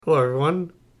Hello,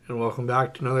 everyone, and welcome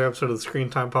back to another episode of the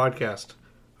Screen Time Podcast.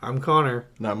 I'm Connor.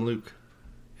 And I'm Luke.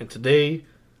 And today,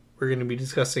 we're going to be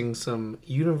discussing some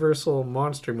Universal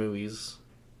monster movies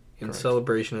in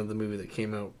celebration of the movie that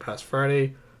came out past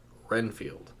Friday,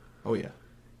 Renfield. Oh, yeah.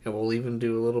 And we'll even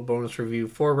do a little bonus review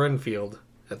for Renfield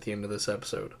at the end of this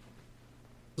episode.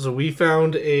 So we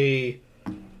found a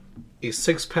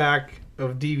 6-pack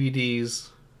of DVDs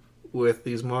with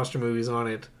these monster movies on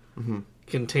it. Mm-hmm.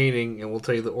 Containing, and we'll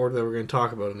tell you the order that we're going to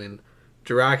talk about them in,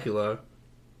 Dracula,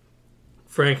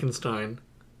 Frankenstein,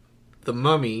 The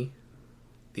Mummy,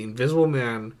 The Invisible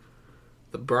Man,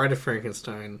 The Bride of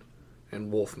Frankenstein,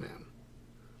 and Wolfman.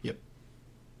 Yep.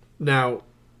 Now,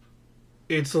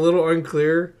 it's a little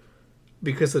unclear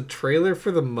because the trailer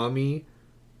for The Mummy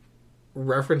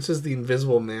references The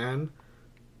Invisible Man,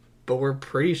 but we're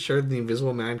pretty sure The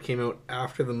Invisible Man came out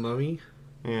after The Mummy.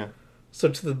 Yeah. So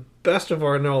to the best of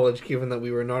our knowledge, given that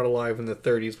we were not alive in the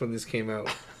 30s when this came out,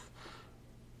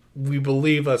 we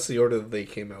believe that's the order that they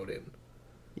came out in.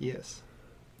 Yes.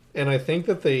 And I think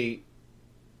that they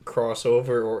cross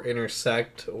over or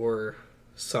intersect or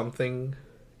something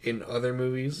in other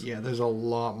movies. Yeah, there's a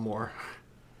lot more.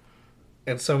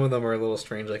 And some of them are a little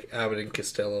strange, like Abbott and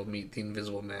Costello meet the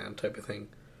Invisible Man type of thing.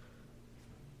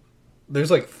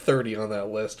 There's like 30 on that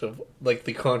list of like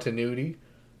the continuity.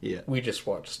 Yeah. We just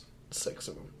watched 6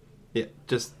 of them. Yeah,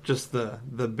 just the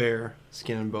bare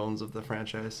skin and bones of the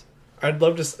franchise. I'd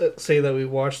love to say that we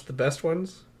watched the best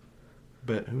ones.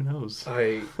 But who knows?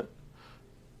 I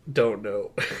don't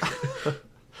know.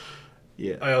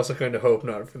 Yeah. I also kind of hope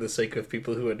not, for the sake of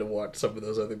people who had to watch some of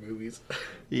those other movies.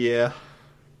 Yeah.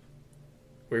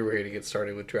 We were here to get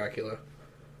started with Dracula.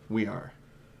 We are.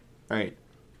 Alright.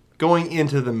 Going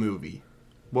into the movie,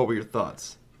 what were your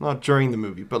thoughts? Not during the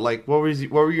movie, but like, what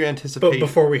were your anticipations? But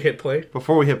before we hit play?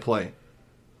 Before we hit play.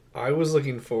 I was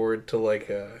looking forward to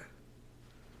like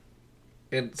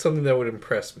and something that would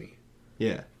impress me.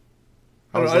 Yeah.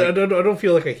 I don't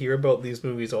feel like I hear about these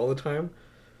movies all the time,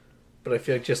 but I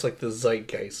feel like just like the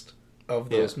zeitgeist of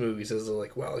those movies is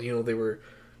like, wow, you know, they were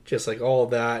just like all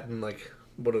that and like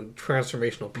what a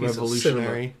transformational piece of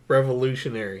cinema.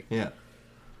 Revolutionary. Yeah.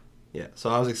 Yeah.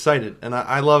 So I was excited, and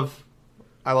I love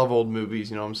old movies,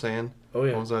 you know what I'm saying? Oh,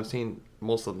 yeah. I've seen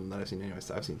most of them that I've seen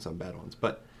anyways. I've seen some bad ones.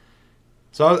 But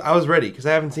so I was ready, because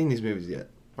I haven't seen these movies yet.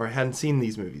 Or I hadn't seen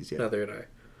these movies yet. Neither had I.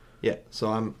 Yeah,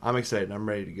 so I'm excited. I'm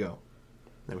ready to go.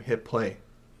 Then we hit play.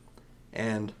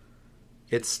 And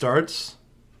it starts,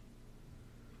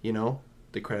 you know,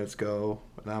 the credits go,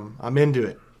 and I'm into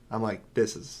it. I'm like,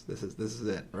 this is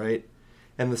it, right?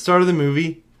 And the start of the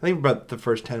movie, I think about the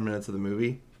first 10 minutes of the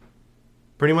movie,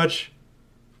 pretty much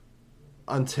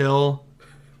until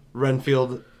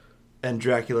Renfield and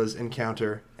Dracula's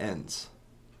encounter ends.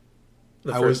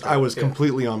 I was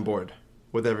completely on board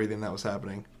with everything that was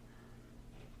happening.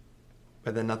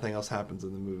 But then nothing else happens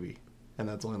in the movie. And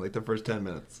that's only like the first 10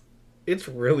 minutes. It's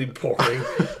really boring.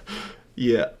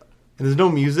 Yeah. And there's no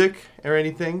music or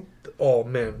anything. Oh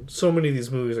man, so many of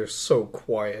these movies are so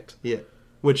quiet. Yeah.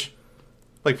 Which,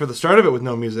 like, for the start of it with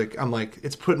no music, I'm like,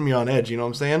 it's putting me on edge, you know what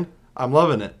I'm saying? I'm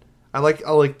loving it. I like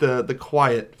the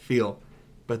quiet feel,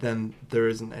 but then there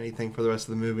isn't anything for the rest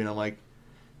of the movie, and I'm like,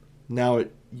 now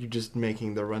you're just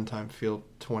making the runtime feel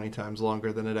 20 times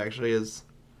longer than it actually is.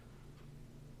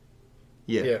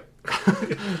 Yeah.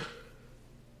 Yeah.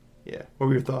 Yeah. What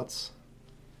were your thoughts?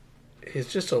 It's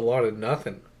just a lot of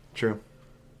nothing. True.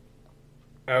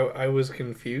 I was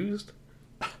confused.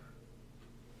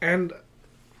 And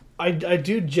I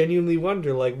do genuinely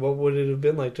wonder, like, what would it have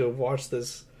been like to have watched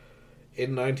this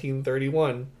in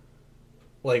 1931?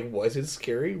 Like, was it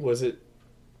scary? Was it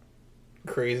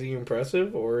crazy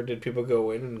impressive? Or did people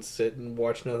go in and sit and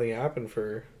watch nothing happen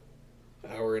for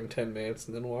an hour and 10 minutes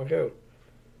and then walk out?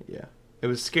 Yeah. It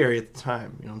was scary at the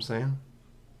time, you know what I'm saying?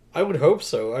 I would hope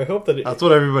so. I hope that that's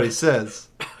what everybody says.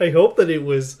 I hope that it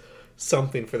was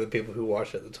something for the people who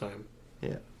watched at the time.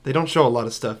 Yeah. They don't show a lot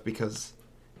of stuff because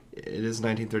it is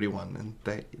 1931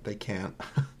 and they can't.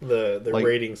 The like,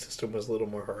 rating system was a little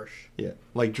more harsh. Yeah.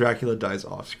 Like Dracula dies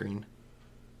off screen.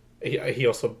 He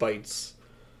also bites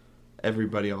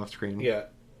everybody off screen. Yeah.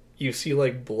 You see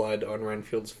like blood on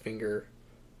Renfield's finger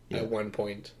at one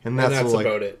point. And that's like,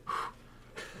 about it.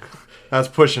 That's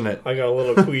pushing it. I got a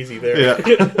little queasy there. Yeah.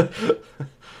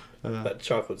 That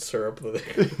chocolate syrup that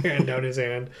they ran down his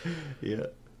hand. Yeah.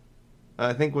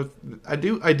 I think I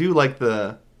do like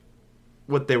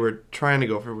what they were trying to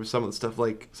go for with some of the stuff,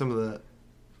 like some of the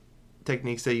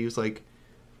techniques they use, like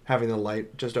having the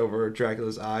light just over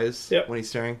Dracula's eyes when he's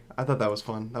staring. I thought that was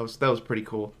fun. That was pretty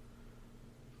cool.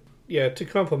 Yeah, to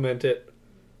complement it,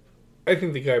 I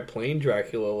think the guy playing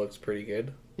Dracula looks pretty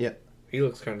good. Yeah. He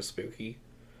looks kind of spooky.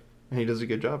 And he does a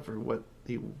good job for what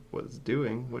he was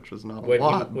doing, which was not a When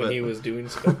lot. when he was doing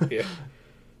stuff, yeah.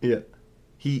 Yeah.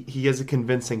 He has a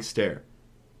convincing stare.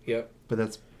 Yeah. But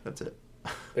that's it.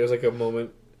 There's like a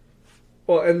moment.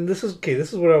 Well, and this is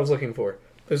what I was looking for.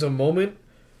 There's a moment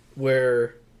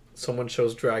where someone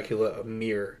shows Dracula a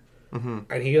mirror,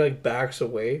 and he like backs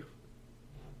away,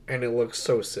 and it looks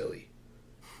so silly.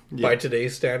 Yeah. By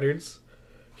today's standards,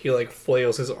 he like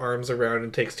flails his arms around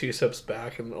and takes 2 steps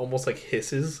back and almost like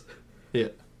hisses. Yeah.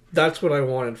 That's what I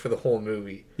wanted for the whole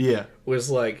movie. Yeah. Was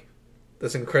like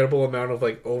this incredible amount of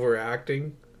like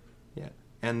overacting. Yeah.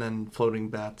 And then floating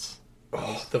bats.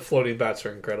 Oh, the floating bats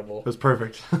are incredible. It was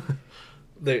perfect.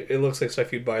 It looks like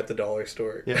stuff you'd buy at the dollar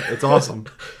store. Yeah, it's awesome.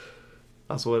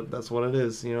 That's what it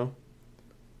is, you know.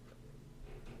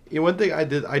 Yeah, one thing I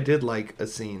did like a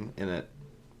scene in it,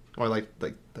 or like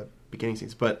the beginning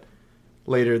scenes, but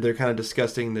later they're kind of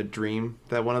discussing the dream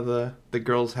that one of the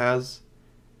girls has,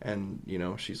 and you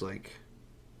know she's like,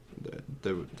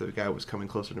 the guy was coming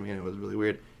closer to me and it was really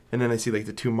weird, and then I see like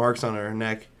the 2 marks on her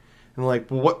neck, and I'm like,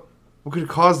 well, what could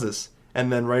cause this?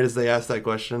 And then right as they ask that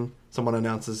question, someone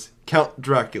announces Count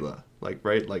Dracula, like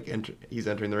he's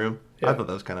entering the room. Yeah. I thought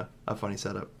that was kind of a funny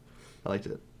setup. I liked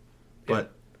it,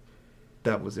 but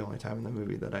that was the only time in the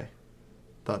movie that I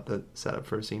thought the setup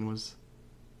for a scene was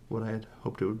what I had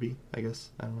hoped it would be. I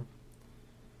guess I don't know.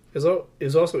 It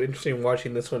was also interesting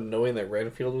watching this one, knowing that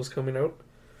Renfield was coming out,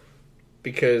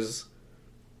 because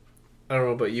I don't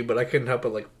know about you, but I couldn't help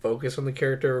but like focus on the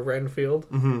character of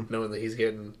Renfield, knowing that he's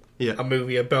getting a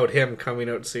movie about him coming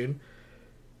out soon,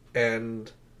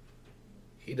 and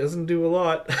he doesn't do a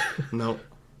lot. No.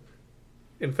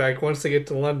 In fact, once they get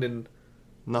to London,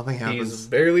 nothing happens. He's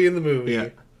barely in the movie. Yeah.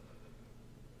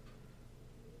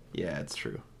 Yeah, it's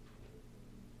true.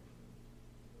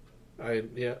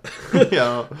 Yeah.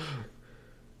 Yeah.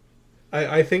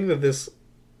 I think that this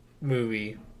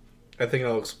movie, I think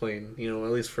I'll explain, you know,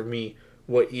 at least for me,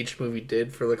 what each movie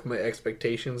did for like my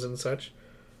expectations and such.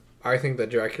 I think that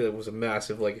Dracula was a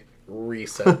massive like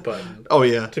reset button. Oh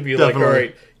yeah. To be definitely. Like, all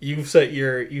right, you've set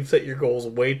your goals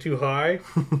way too high.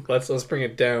 Let's bring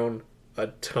it down a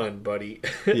ton, buddy.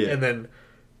 Yeah. And then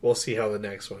we'll see how the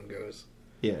next one goes.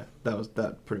 Yeah,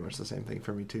 that pretty much the same thing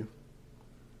for me too.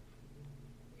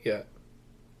 Yeah.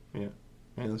 Yeah.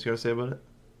 Anything else you gotta say about it?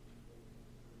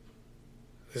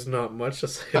 There's not much to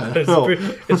say about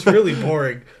it. It's really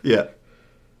boring. Yeah.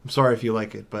 I'm sorry if you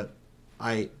like it, but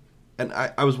I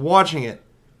was watching it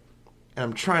and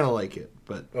I'm trying to like it,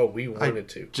 but we wanted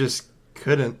to. Just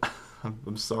couldn't.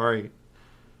 I'm sorry.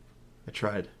 I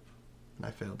tried and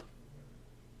I failed.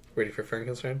 Ready for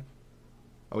Frankenstein?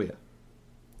 Oh yeah.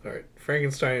 All right.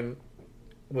 Frankenstein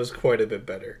was quite a bit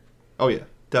better. Oh yeah,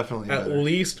 definitely. At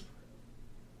least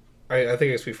I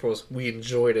think as before we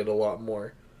enjoyed it a lot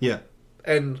more. Yeah.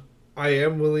 And I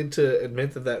am willing to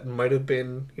admit that might have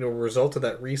been, you know, a result of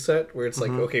that reset where it's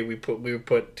like, okay, we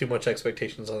put too much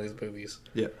expectations on these movies.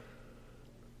 Yeah.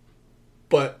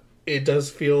 But it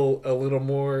does feel a little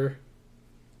more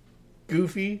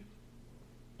goofy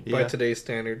by today's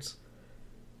standards.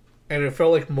 And it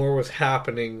felt like more was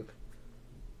happening,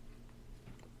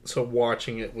 so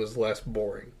watching it was less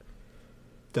boring.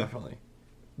 Definitely.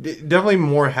 Definitely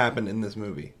more happened in this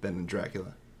movie than in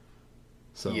Dracula.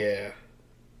 So yeah.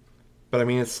 But I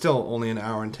mean, it's still only an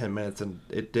hour and 10 minutes, and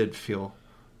it did feel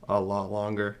a lot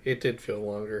longer. It did feel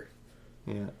longer.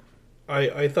 Yeah.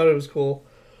 I thought it was cool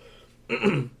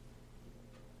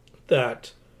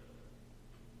that,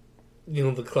 you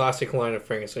know, the classic line of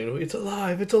Frankenstein, you know, it's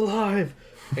alive,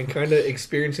 and kind of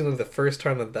experiencing like the first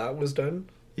time that was done.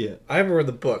 Yeah. I haven't read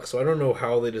the book, so I don't know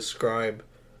how they describe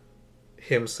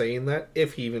him saying that,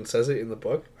 if he even says it in the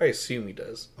book. I assume he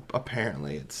does.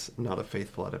 Apparently, it's not a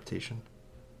faithful adaptation.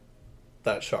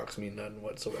 That shocks me none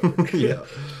whatsoever. Yeah.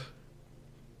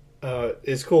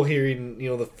 It's cool hearing, you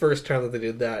know, the first time that they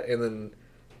did that, and then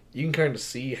you can kind of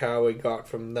see how it got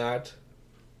from that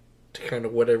to kind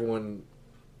of what everyone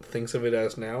thinks of it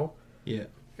as now. Yeah.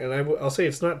 And I'll say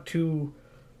it's not too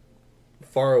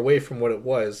far away from what it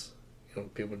was. You know,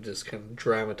 people just kind of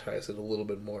dramatize it a little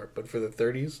bit more. But for the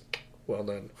 30s, well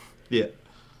done. Yeah.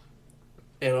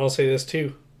 And I'll say this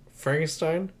too.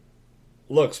 Frankenstein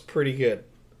looks pretty good.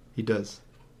 He does.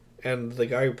 And the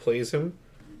guy who plays him,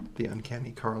 the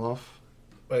uncanny Karloff.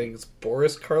 I think it's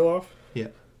Boris Karloff. Yeah.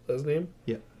 Is that his name?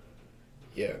 Yeah.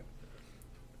 Yeah.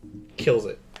 Kills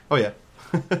it. Oh yeah.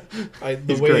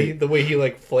 The way he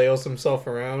like flails himself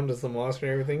around as the monster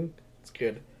and everything, it's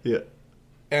good. Yeah.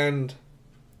 And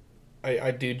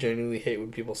I do genuinely hate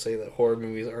when people say that horror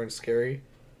movies aren't scary.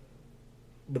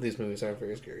 But these movies aren't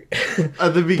very scary.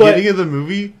 At the beginning of the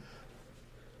movie,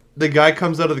 the guy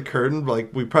comes out of the curtain,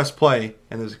 like, we press play,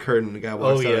 and there's a curtain, and the guy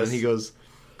walks out, and he goes,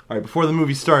 all right, before the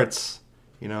movie starts,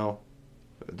 you know,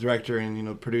 the director and, you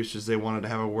know, producers, they wanted to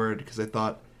have a word, because they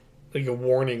thought... Like a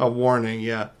warning. A warning,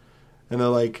 yeah. And they're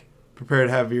like, prepare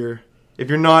to have your... If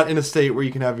you're not in a state where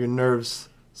you can have your nerves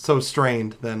so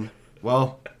strained, then,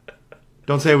 well,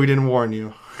 don't say we didn't warn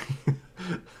you.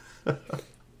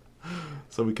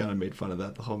 So we kind of made fun of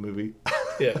that the whole movie.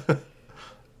 Yeah.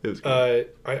 It was good.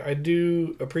 I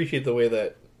do appreciate the way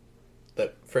that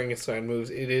Frankenstein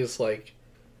moves. It is, like,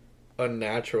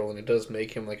 unnatural, and it does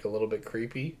make him, like, a little bit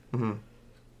creepy. Mm-hmm.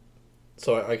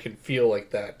 So I could feel, like,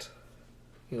 that,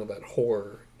 you know, that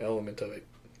horror element of it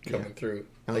coming through.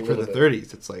 And, like, for the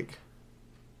 30s, it's like...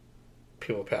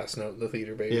 People passing out in the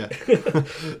theater, baby. Yeah.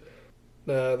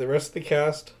 The rest of the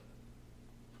cast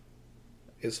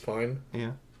is fine.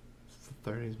 Yeah. It's a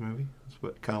 30s movie.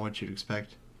 That's kind of what you'd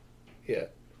expect. Yeah.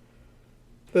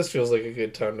 This feels like a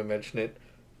good time to mention it.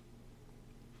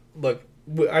 Look,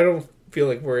 I don't feel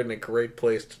like we're in a great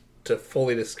place to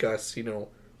fully discuss, you know,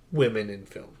 women in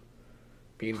film.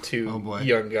 Being two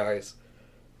young guys.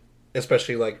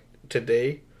 Especially, like,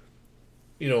 today.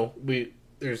 You know,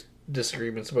 there's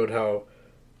disagreements about how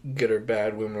good or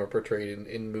bad women are portrayed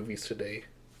in movies today.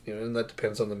 You know, and that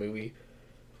depends on the movie.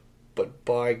 But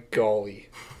by golly,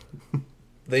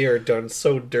 they are done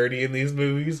so dirty in these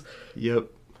movies. Yep.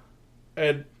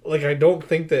 And, like, I don't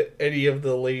think that any of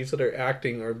the ladies that are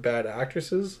acting are bad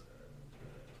actresses,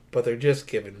 but they're just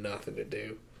given nothing to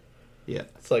do. Yeah.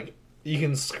 It's like, you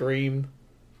can scream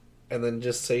and then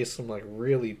just say some, like,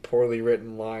 really poorly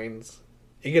written lines.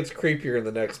 It gets creepier in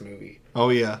the next movie. Oh,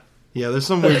 yeah. Yeah, there's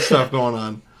some weird stuff going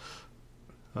on.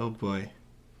 Oh, boy.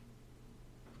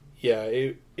 Yeah,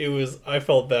 it was... I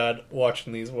felt bad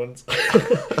watching these ones.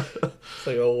 It's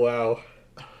like, oh, wow.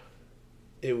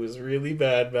 It was really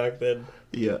bad back then.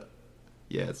 Yeah.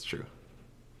 Yeah, it's true.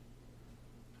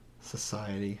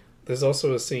 Society. There's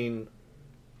also a scene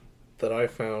that I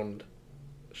found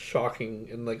shocking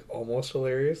and, like, almost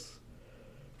hilarious.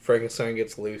 Frankenstein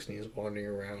gets loose and he's wandering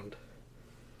around.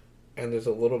 And there's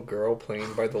a little girl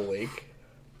playing by the lake.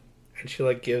 And she,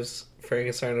 like, gives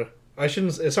Frankenstein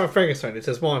it's not Frankenstein, it's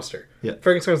his monster. Yeah.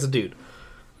 Frankenstein's the dude.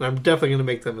 And I'm definitely going to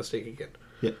make that mistake again.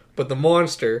 Yeah. But the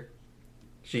monster,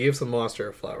 she gives the monster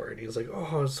a flower. And he's like,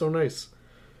 oh, it's so nice.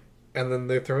 And then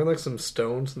they're throwing, like, some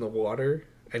stones in the water.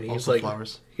 And he's also like,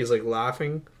 flowers. He's, like,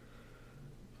 laughing.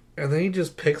 And then he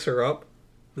just picks her up,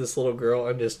 this little girl,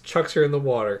 and just chucks her in the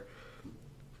water.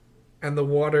 And the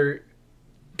water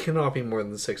cannot be more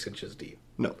than 6 inches deep.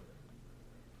 No.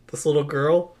 This little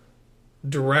girl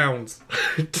drowns.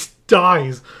 Just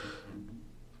dies.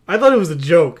 I thought it was a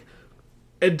joke.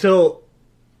 Until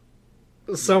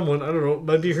someone, I don't know,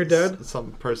 might be her dad?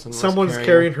 Someone's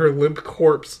carrying her limp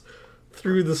corpse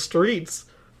through the streets.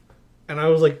 And I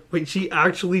was like, wait, she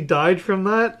actually died from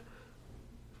that?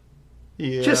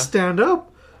 Yeah. Just stand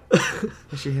up.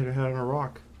 She hit her head on a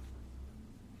rock.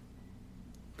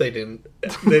 They didn't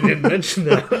mention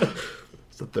that.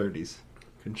 It's the 30s.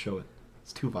 Couldn't show it.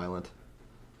 It's too violent.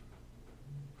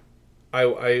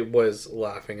 I was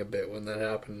laughing a bit when that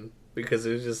happened because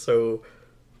it was just so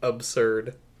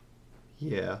absurd.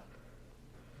 Yeah.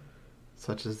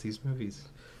 Such as these movies.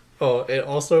 Oh, and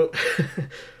also,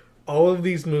 all of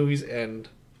these movies end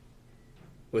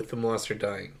with the monster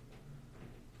dying.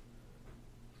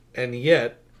 And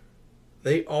yet,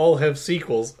 they all have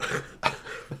sequels.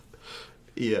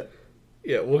 Yeah.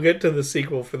 Yeah, we'll get to the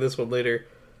sequel for this one later.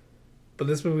 But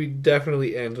this movie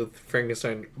definitely ends with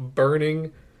Frankenstein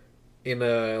burning in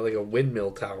a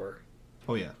windmill tower.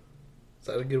 Oh, yeah. Is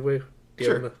that a good way?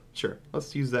 Sure.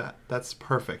 Let's use that. That's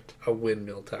perfect. A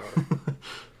windmill tower.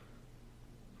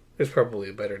 There's probably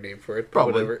a better name for it.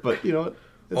 Probably, whatever. But you know what?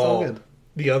 It's all good.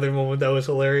 The other moment that was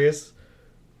hilarious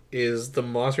is the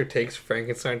monster takes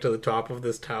Frankenstein to the top of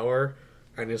this tower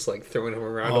and is like throwing him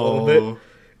around a little bit.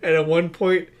 And at one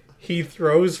point, he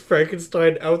throws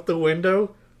Frankenstein out the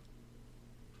window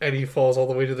and he falls all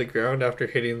the way to the ground after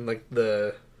hitting like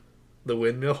the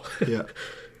windmill. Yeah.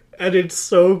 And it's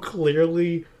so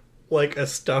clearly like a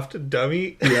stuffed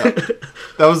dummy. Yeah.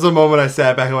 That was the moment I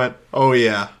sat back and went, oh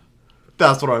yeah,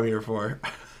 that's what I'm here for.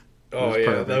 Oh yeah,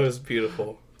 perfect. That was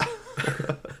beautiful.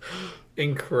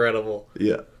 Incredible.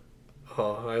 Yeah.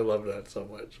 Oh, I love that so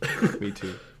much. Me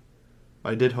too.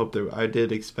 I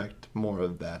did expect more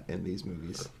of that in these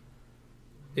movies.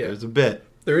 Yeah. There's a bit.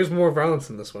 There is more violence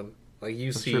in this one. Like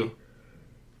you see. True.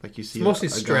 Like you see it's mostly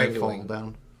strangling. Guy fall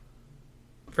down.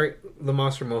 The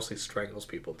monster mostly strangles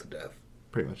people to death.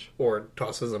 Pretty much. Or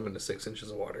tosses them into 6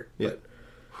 inches of water. Yeah. But,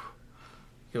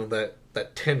 you know,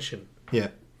 that tension. Yeah.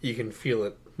 You can feel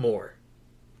it more.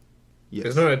 Yes.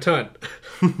 There's not a ton.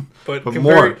 But,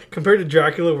 more. Compared to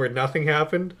Dracula, where nothing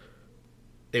happened,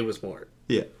 it was more.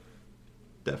 Yeah.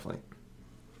 Definitely.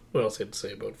 What else do you have to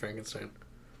say about Frankenstein?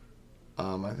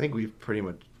 I think we've pretty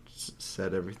much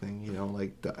said everything. You know,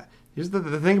 like here's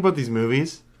the thing about these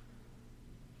movies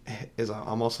is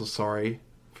I'm also sorry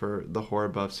for the horror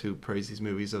buffs who praise these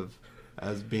movies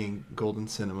as being golden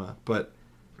cinema, but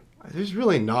there's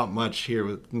really not much here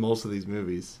with most of these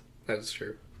movies. That's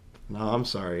true. No, I'm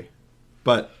sorry,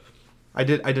 but I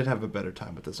did have a better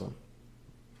time with this one.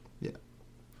 Yeah.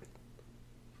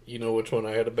 You know which one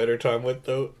I had a better time with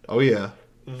though? Oh yeah.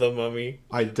 The Mummy.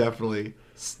 I definitely.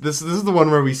 This is the one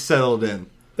where we settled in.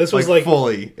 This was like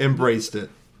fully embraced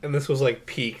it. And this was like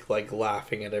peak, like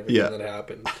laughing at everything that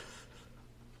happened.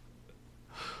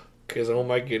 Because oh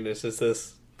my goodness, is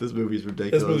this movie's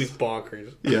ridiculous. This movie's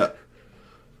bonkers. Yeah.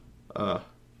 And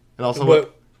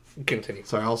also continue.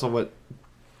 Sorry. Also, what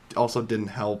also didn't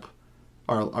help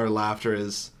our laughter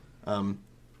is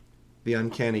the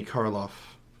uncanny Karloff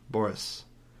Boris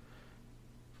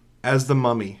as the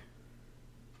Mummy.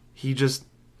 He just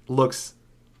looks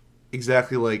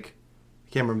exactly like,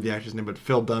 I can't remember the actor's name, but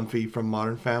Phil Dunphy from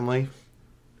Modern Family.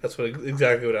 That's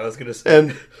exactly what I was gonna say.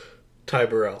 And Ty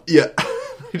Burrell. Yeah,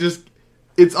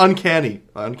 it's uncanny.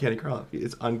 Uncanny Karloff.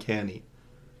 It's uncanny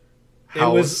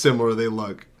how similar they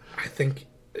look. I think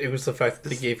it was the fact that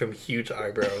they gave him huge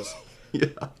eyebrows. Yeah.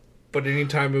 But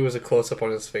anytime it was a close up on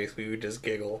his face, we would just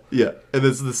giggle. Yeah, and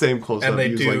it's the same close up. And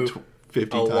they do like 50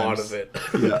 a times. lot of it.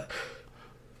 Yeah.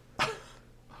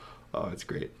 Oh, it's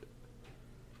great.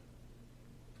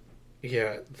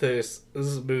 Yeah, this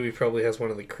movie probably has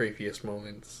one of the creepiest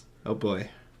moments. Oh boy.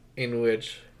 In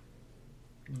which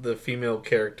the female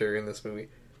character in this movie,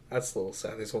 that's a little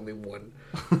sad, there's only one.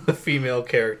 The female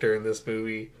character in this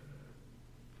movie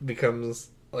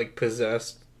becomes like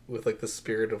possessed with like the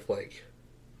spirit of like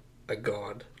a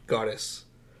goddess.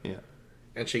 Yeah.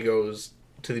 And she goes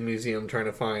to the museum trying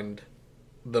to find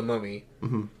the mummy.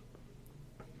 Mm-hmm.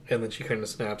 And then she kind of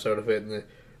snaps out of it, and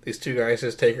these two guys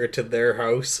just take her to their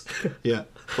house. Yeah.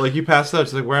 Like, you passed out.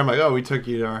 She's like, where am I? Oh, we took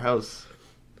you to our house.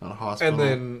 Not a hospital. And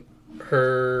then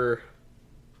her...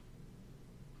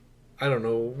 I don't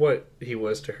know what he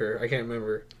was to her. I can't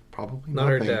remember. Probably not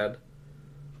nothing. Her dad.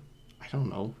 I don't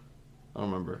know. I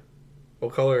don't remember.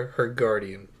 We'll call her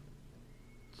guardian.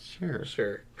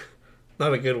 Sure.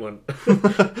 Not a good one.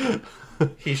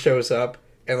 He shows up,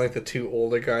 and like the two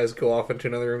older guys go off into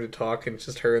another room to talk, and it's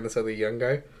just her and this other young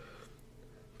guy.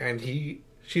 And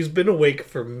she's been awake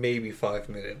for maybe 5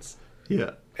 minutes.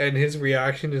 Yeah. And his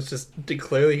reaction is just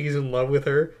declare that he's in love with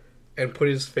her and put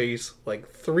his face like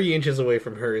 3 inches away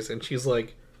from hers. And she's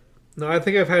like, no, I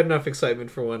think I've had enough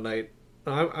excitement for one night.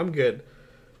 I'm good.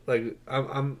 Like,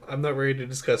 I'm not ready to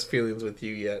discuss feelings with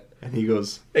you yet. And he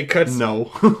goes, it cuts,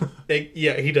 no.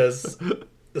 Yeah, he does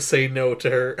say no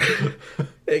to her.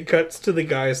 It cuts to the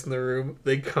guys in the room.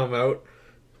 They come out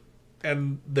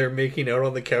and they're making out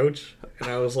on the couch. And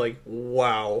I was like,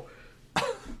 wow,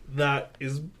 that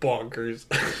is bonkers.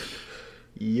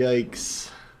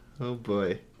 Yikes. Oh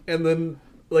boy. And then,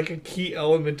 like, a key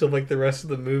element of, like, the rest of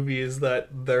the movie is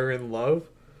that they're in love.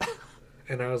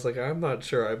 And I was like, I'm not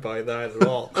sure I buy that at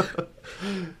all.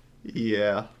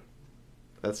 Yeah.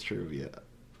 That's true, yeah.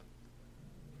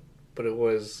 But it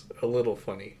was a little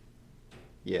funny.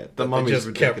 Yeah, the Mummy's just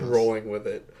ridiculous. Kept rolling with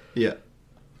it. Yeah.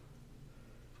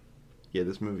 Yeah,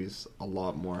 this movie's a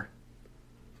lot more.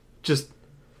 Just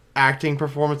acting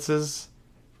performances.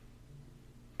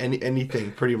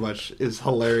 Anything, pretty much, is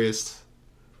hilarious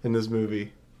in this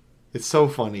movie. It's so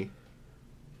funny.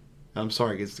 I'm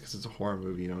sorry, because it's a horror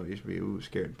movie, you know, you should be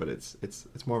scared, but it's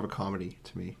more of a comedy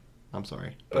to me. I'm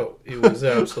sorry. But... Oh, it was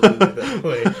absolutely that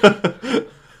way.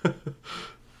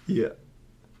 Yeah.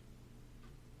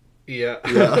 Yeah.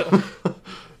 Yeah.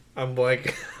 I'm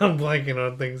blanking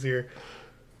on things here.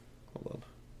 Hold on.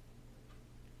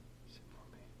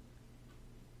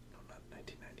 No, not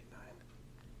 1999.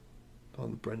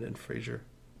 On Brendan Fraser.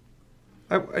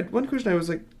 One question I was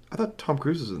like, I thought Tom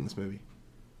Cruise was in this movie.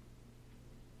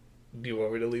 Do you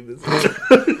want me to leave this?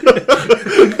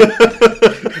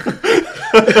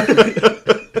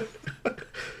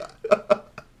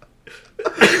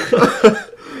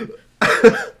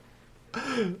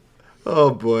 Oh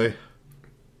boy.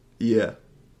 Yeah.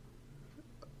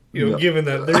 You know, given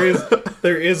that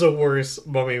there is a worse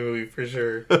mummy movie for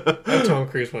sure. That Tom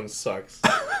Cruise one sucks.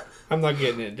 I'm not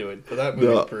getting into it, but that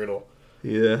movie's brutal.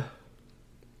 Yeah.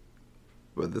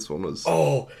 But this one was...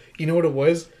 Oh, you know what it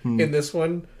was? In this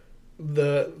one,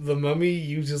 the mummy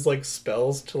uses like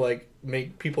spells to like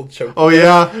make people choke. Oh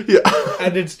yeah, yeah.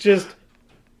 And it's just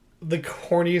the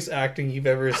corniest acting you've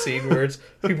ever seen, where it's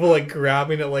people like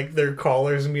grabbing at like their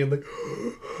collars and being like,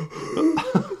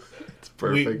 It's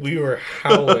perfect. we were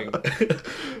howling.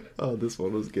 Oh, this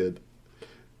one was good.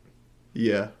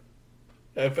 Yeah.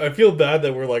 I feel bad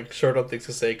that we're like short on things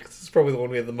to say because it's probably the one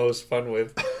we had the most fun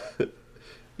with.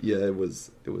 Yeah, it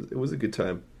was a good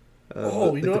time. You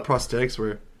know the what? prosthetics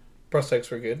were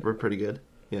Prosthetics were good. pretty good.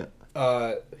 Yeah.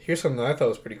 Here's something I thought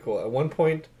was pretty cool. At one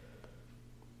point,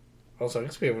 also I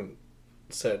guess we haven't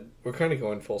said, we're kind of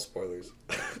going full spoilers.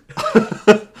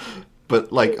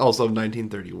 But like also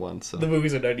 1931, so The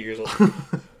movies are 90 years old.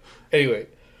 Anyway,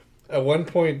 at one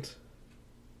point,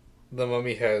 the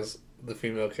mummy has the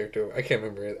female character. I can't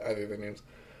remember either of their names.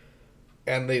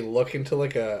 And they look into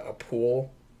like a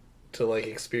pool to like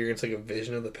experience like a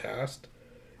vision of the past.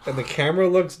 And the camera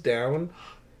looks down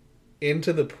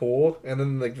into the pool, and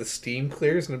then like the steam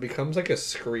clears and it becomes like a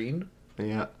screen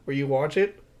yeah. where you watch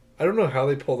it. I don't know how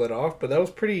they pulled that off, but that was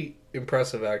pretty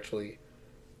impressive actually,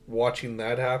 watching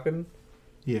that happen.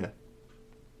 Yeah.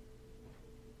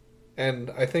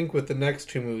 And I think with the next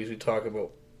two movies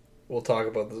we'll talk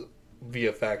about the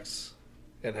VFX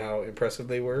and how impressive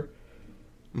they were.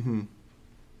 Mm-hmm.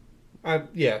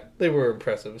 Yeah, they were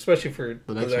impressive, especially for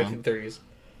the next 1930s.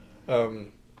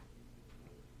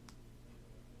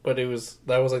 But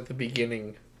that was like the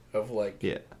beginning of like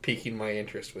piquing my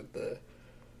interest with the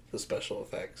special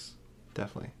effects.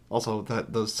 Definitely. Also,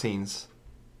 those scenes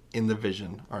in the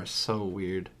vision are so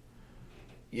weird.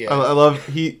 Yeah, I love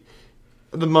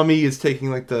the mummy is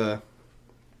taking like the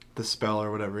spell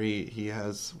or whatever. He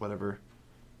has whatever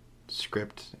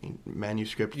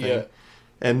manuscript thing. Yeah.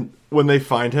 And when they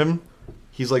find him,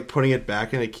 he's like putting it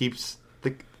back, and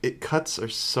it cuts are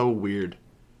so weird.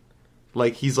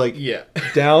 Like he's like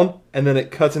down, and then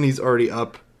it cuts, and he's already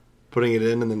up, putting it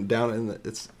in, and then down, and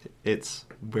it's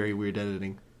very weird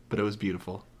editing, but it was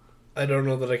beautiful. I don't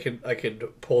know that I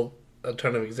could pull a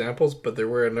ton of examples, but there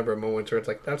were a number of moments where it's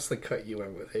like, that's the cut you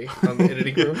went with, hey, on the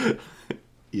editing room.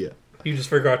 Yeah. You just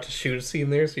forgot to shoot a scene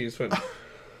there, so you just went,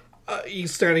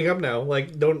 he's standing up now.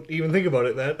 Like, don't even think about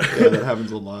it, man. Yeah, that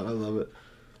happens a lot. I love it.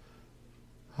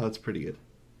 Oh, that's pretty good.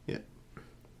 Yeah.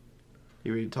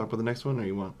 You ready to talk about the next one, or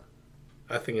you want?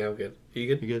 I think I'm good. You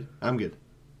good? You good? I'm good.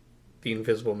 The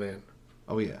Invisible Man.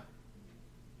 Oh, yeah.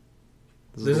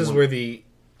 This is where the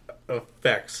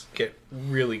effects get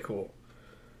really cool.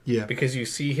 Yeah. Because you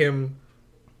see him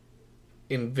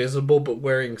invisible but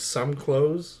wearing some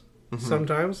clothes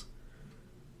sometimes.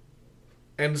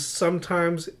 And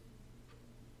sometimes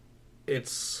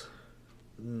it's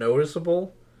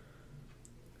noticeable,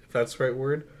 if that's the right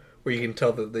word, where you can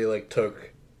tell that they like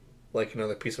took like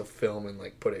another piece of film and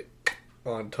like put it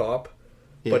on top.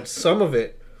 Yeah. But some of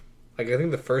it, like I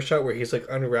think the first shot where he's like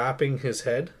unwrapping his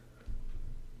head,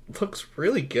 looks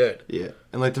really good. Yeah.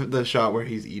 And like the shot where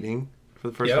he's eating for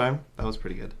the first time, that was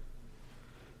pretty good.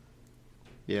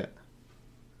 Yeah.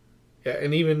 Yeah,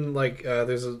 and even like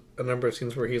there's a number of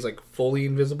scenes where he's like fully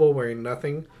invisible, wearing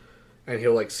nothing, and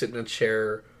he'll like sit in a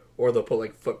chair, or they'll put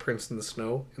like footprints in the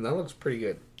snow, and that looks pretty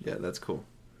good. Yeah, that's cool.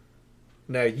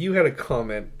 Now you had a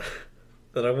comment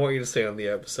that I want you to say on the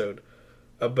episode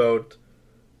about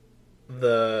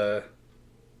the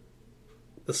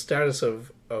status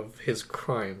of his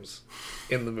crimes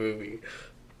in the movie,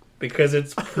 because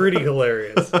it's pretty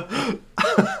hilarious.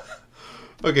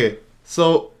 Okay,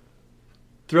 so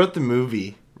throughout the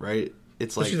movie, right,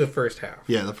 it's especially like the first half.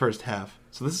 Yeah, the first half.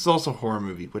 So this is also a horror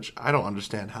movie, which I don't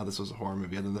understand how this was a horror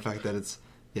movie, other than the fact that it's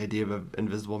the idea of an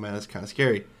invisible man is kind of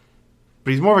scary.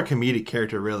 But he's more of a comedic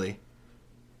character, really.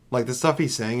 Like, the stuff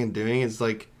he's saying and doing is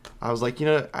like, I was like, you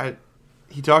know,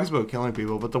 he talks about killing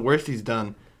people, but the worst he's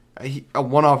done,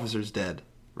 one officer's dead,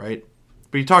 right?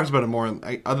 But he talks about it more.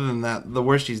 Other than that, the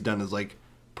worst he's done is like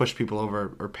push people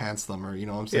over or pants them, or you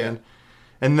know what I'm saying. Yeah.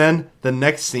 And then the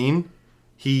next scene,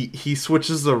 he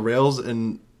switches the rails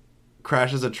and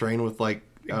crashes a train with like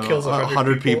kills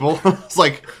 100 people. It's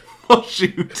like, oh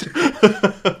shoot,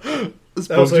 this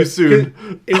spoke too like,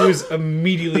 soon. It was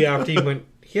immediately after he went.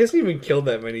 He hasn't even killed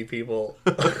that many people.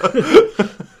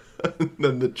 And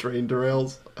then the train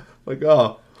derails. Like,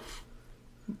 oh,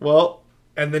 well.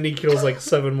 And then he kills like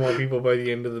 7 more people by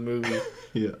the end of the movie.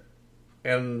 Yeah.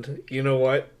 And you know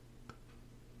what?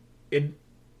 It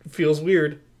feels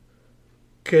weird.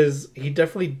 Because he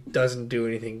definitely doesn't do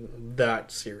anything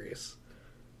that serious.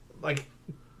 Like,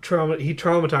 he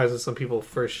traumatizes some people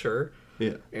for sure.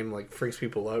 Yeah. And like freaks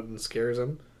people out and scares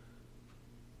them.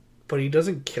 But he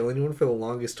doesn't kill anyone for the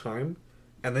longest time.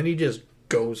 And then he just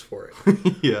goes for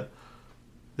it. Yeah.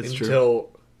 It's true.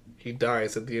 Until he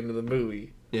dies at the end of the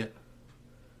movie. Yeah.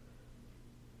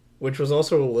 Which was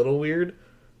also a little weird,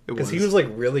 It Because he was like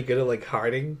really good at like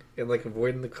hiding and like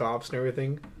avoiding the cops and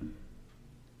everything.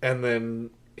 And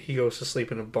then he goes to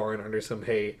sleep in a barn under some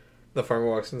hay. The farmer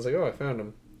walks in and is like, "Oh, I found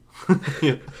him."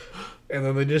 Yeah. And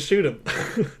then they just shoot him.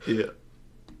 Yeah.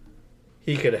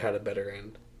 He could have had a better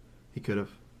end. He could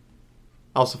have.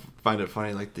 I also find it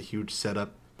funny, like the huge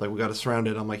setup. Like we got to surround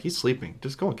it. I'm like, he's sleeping.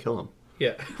 Just go and kill him.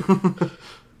 Yeah.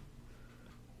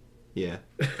 Yeah.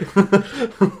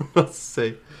 Let's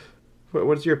say,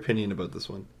 what's your opinion about this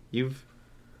one? You've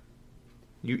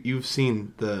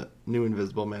seen the new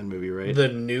Invisible Man movie, right? The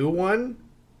new one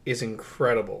is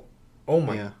incredible. Oh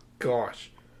my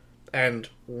gosh. And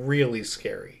really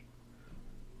scary.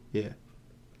 Yeah.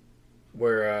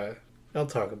 Where, I'll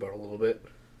talk about it a little bit.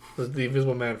 The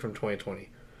Invisible Man from 2020.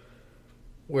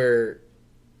 Where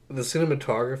the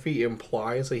cinematography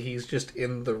implies that he's just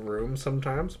in the room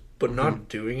sometimes, but not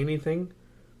doing anything.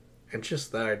 And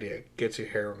just that idea gets your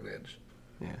hair on edge.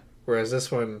 Yeah. Whereas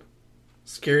this one,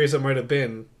 scary as it might have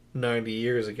been 90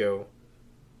 years ago,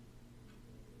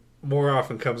 more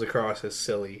often comes across as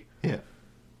silly. Yeah.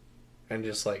 And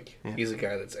just like, he's a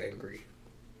guy that's angry.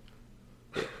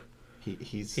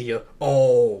 He's... I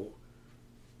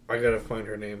gotta find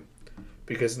her name.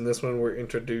 Because in this one we're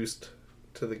introduced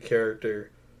to the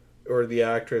character, or the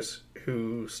actress,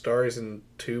 who stars in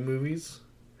 2 movies,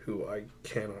 who I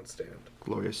cannot stand.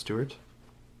 Gloria Stewart?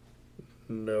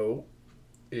 No.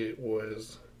 It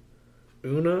was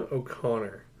Una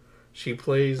O'Connor. She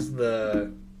plays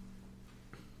the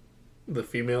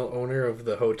female owner of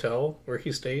the hotel where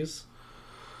he stays.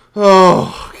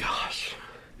 Oh, gosh.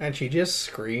 And she just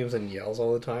screams and yells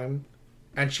all the time.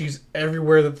 And she's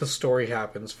everywhere that the story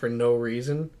happens for no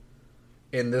reason.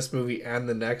 In this movie and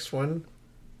the next one.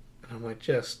 And I'm like,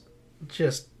 just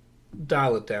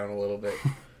dial it down a little bit.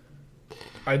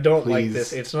 I don't like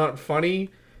this. It's not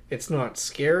funny. It's not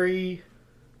scary.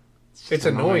 It's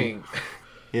annoying.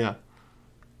 Yeah.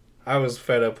 I was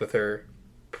fed up with her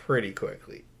pretty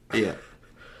quickly. Yeah.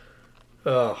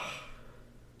 Ugh.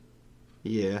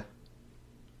 Yeah.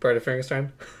 Bride of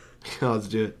Frankenstein? Let's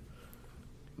do it.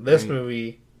 This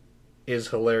movie is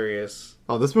hilarious.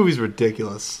 Oh, this movie's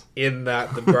ridiculous. In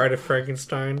that the Bride of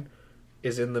Frankenstein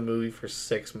is in the movie for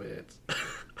 6 minutes.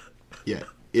 Yeah,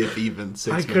 if even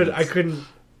 6 minutes. I couldn't...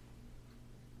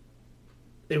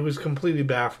 It was completely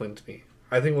baffling to me.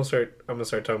 I think I'm going to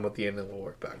start talking about the end and we'll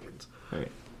work backwards.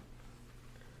 Right.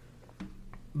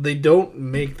 They don't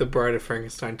make the Bride of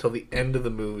Frankenstein till the end of the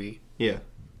movie. Yeah.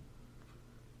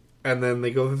 And then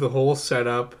they go through the whole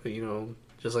setup,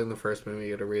 just like in the first movie,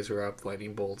 you gotta raise her up,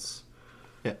 lightning bolts.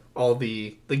 Yeah. All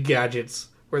the gadgets,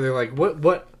 where they're like,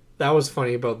 what? That was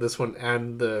funny about this one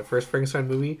and the first Frankenstein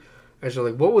movie.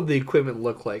 Actually, like, what would the equipment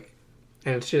look like?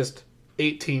 And it's just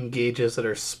 18 gauges that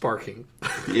are sparking.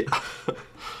 Yeah.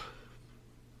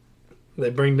 They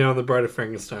bring down the Bride of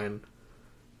Frankenstein.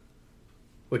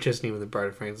 Which isn't even the Bride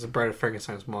of Frankenstein. It's the Bride of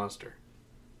Frankenstein's monster.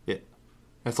 Yeah.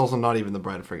 It's also not even the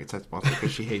Bride of Frankenstein's monster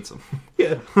because she hates him.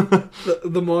 Yeah.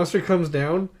 The monster comes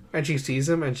down and she sees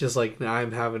him and she's like, nah,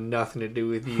 I'm having nothing to do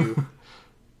with you.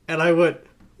 And I went,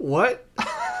 what?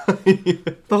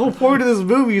 The whole point of this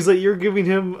movie is that you're giving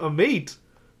him a mate.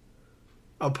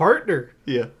 A partner.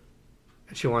 Yeah.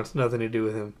 And she wants nothing to do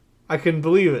with him. I couldn't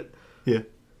believe it. Yeah.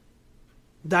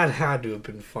 That had to have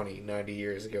been funny 90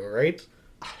 years ago, right?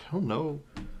 I don't know.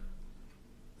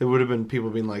 There would have been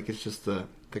people being like, it's just the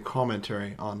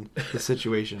commentary on the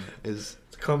situation is...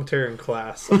 It's a commentary in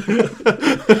class.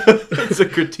 It's a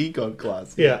critique on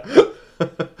class. Yeah.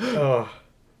 Oh.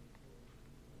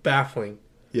 Baffling.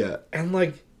 Yeah. And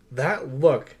like, that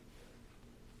look,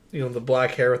 the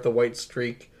black hair with the white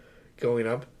streak going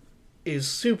up, is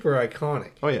super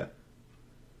iconic. Oh, yeah.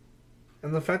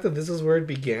 And the fact that this is where it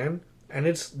began, and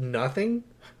it's nothing,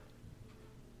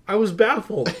 I was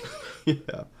baffled.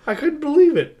 Yeah. I couldn't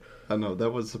believe it. I know,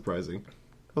 that was surprising.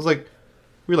 I was like,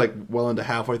 we were like well into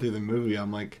halfway through the movie.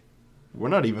 I'm like, we're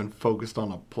not even focused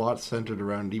on a plot centered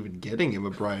around even getting him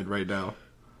a bride right now.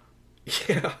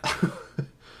 Yeah.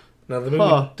 Now the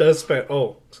movie does spend...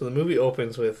 Oh, so the movie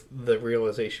opens with the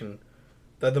realization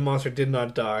that the monster did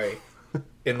not die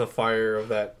in the fire of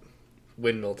that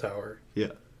windmill tower.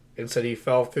 Yeah. Instead, he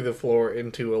fell through the floor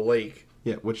into a lake.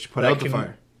 Yeah, which put out the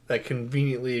fire. That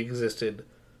conveniently existed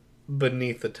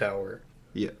beneath the tower.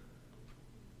 Yeah.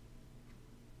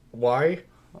 Why?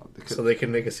 So they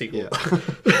can make a sequel. Yeah.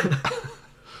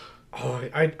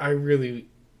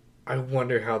 I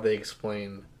wonder how they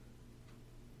explain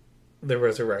the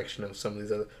resurrection of some of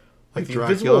these other... Like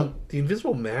Dracula? The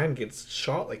Invisible Man gets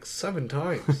shot like 7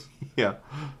 times. Yeah.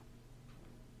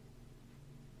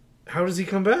 How does he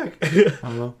come back? I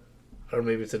don't know. Or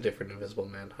maybe it's a different Invisible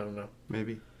Man. I don't know.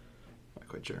 Maybe. Not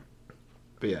quite sure.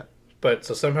 But yeah. But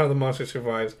so somehow the monster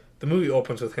survives. The movie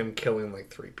opens with him killing like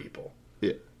 3 people.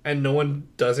 Yeah. And no one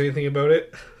does anything about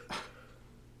it.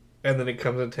 And then he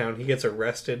comes into town. He gets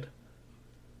arrested.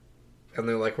 And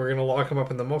they're like, we're going to lock him up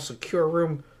in the most secure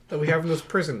room that we have in this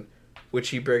prison. Which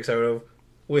he breaks out of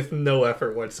with no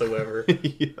effort whatsoever.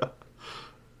 Yeah.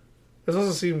 There's also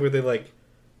a scene where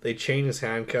they chain his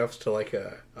handcuffs to like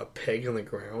a peg on the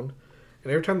ground.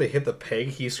 And every time they hit the peg,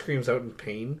 he screams out in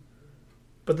pain.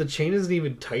 But the chain isn't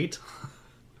even tight.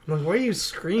 I'm like, why are you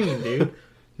screaming, dude?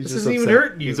 This isn't even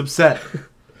hurting you. He's upset.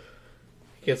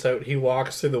 He gets out, he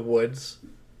walks through the woods.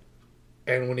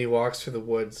 And when he walks through the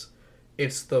woods,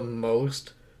 it's the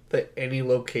most that any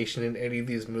location in any of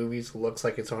these movies looks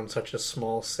like it's on such a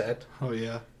small set. Oh,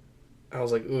 yeah. I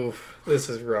was like, oof, this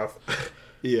is rough.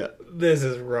 Yeah. This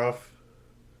is rough.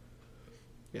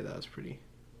 Yeah, that was pretty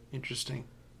interesting.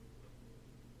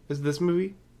 Is this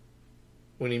movie?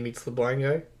 When he meets the blind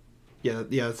guy? Yeah,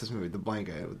 it's this movie. The blind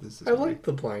guy. I like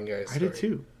the blind guy story. I did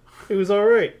too. It was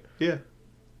alright. Yeah.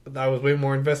 I was way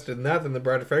more invested in that than the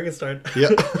Bride of Frankenstein. Yeah.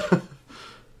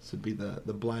 This would be the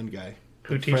blind guy.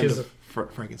 Who teaches...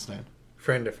 Frankenstein.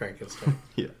 Friend of Frankenstein.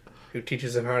 Yeah. Who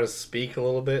teaches him how to speak a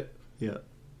little bit. Yeah.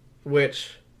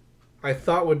 Which I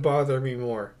thought would bother me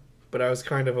more. But I was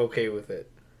kind of okay with it.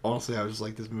 Honestly, I was just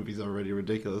like, this movie's already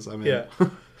ridiculous. I mean... Yeah.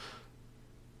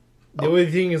 The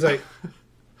only thing is, like,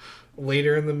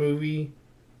 later in the movie,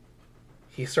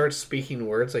 he starts speaking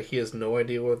words like he has no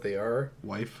idea what they are.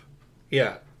 Wife?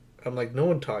 Yeah. I'm like, no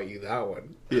one taught you that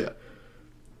one. Yeah.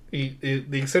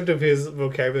 The extent of his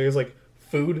vocabulary is like,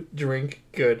 food, drink,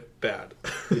 good, bad.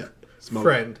 Yeah. Smoke.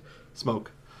 Friend.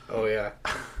 Smoke. Oh, yeah.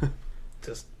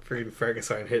 Just freaking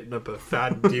Frankenstein hitting up a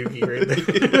fat doogie right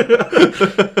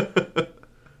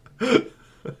there.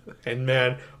 And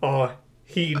man,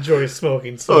 he enjoys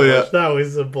smoking so much. That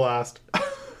was a blast.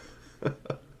 Yeah.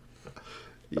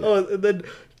 Oh, and then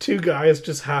 2 guys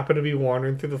just happen to be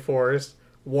wandering through the forest,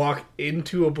 walk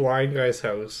into a blind guy's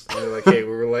house, and they're like, hey,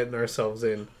 we're letting ourselves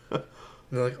in.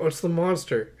 And they're like, oh, it's the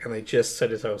monster. And they just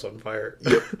set his house on fire.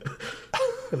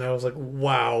 And I was like,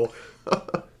 wow.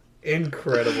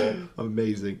 Incredible.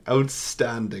 Amazing.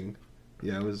 Outstanding.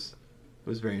 Yeah, it was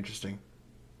very interesting.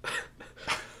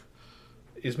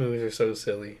 These movies are so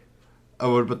silly.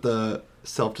 Oh, what about the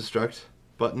self-destruct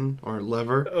button or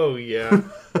lever? Oh, yeah.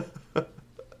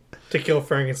 To kill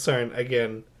Frankenstein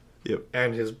again. Yep.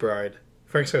 And his bride.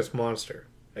 Frankenstein's monster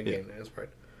again and his bride.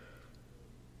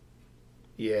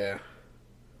 Yeah.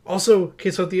 Also,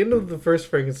 okay, so at the end of the first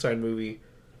Frankenstein movie,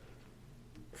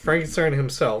 Frankenstein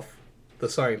himself, the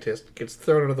scientist, gets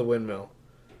thrown out of the windmill.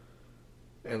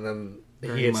 And then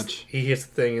he hits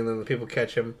the thing, and then the people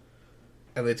catch him,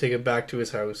 and they take him back to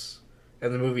his house.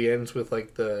 And the movie ends with,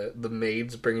 like, the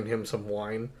maids bringing him some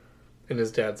wine, and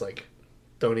his dad's like,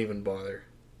 don't even bother.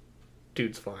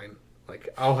 Dude's fine. Like,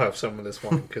 I'll have some of this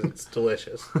wine because it's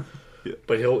delicious. Yeah.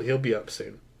 But he'll be up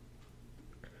soon.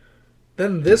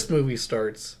 Then this movie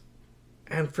starts,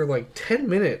 and for like 10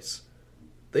 minutes,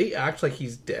 they act like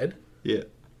he's dead. Yeah.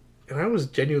 And I was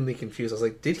genuinely confused. I was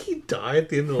like, did he die at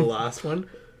the end of the last one?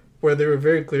 Where they were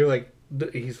very clear, like,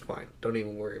 he's fine. Don't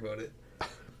even worry about it. And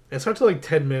it's not till like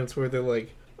 10 minutes where they're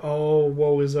like, oh,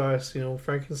 woe is us,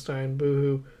 Frankenstein,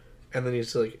 boo-hoo. And then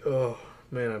he's like, oh,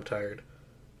 man, I'm tired.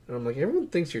 And I'm like, everyone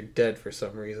thinks you're dead for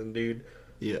some reason, dude.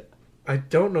 Yeah. I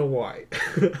don't know why.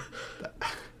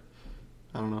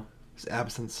 I don't know. His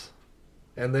absence.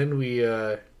 And then we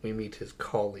meet his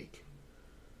colleague.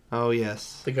 Oh,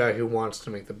 yes. The guy who wants to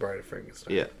make the Bride of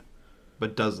Frankenstein. Yeah.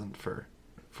 But doesn't for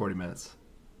 40 minutes.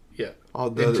 Yeah.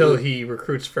 Until he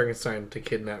recruits Frankenstein to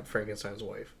kidnap Frankenstein's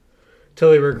wife.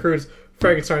 Until he recruits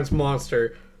Frankenstein's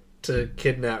monster to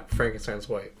kidnap Frankenstein's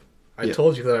wife. I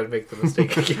told you that I'd make the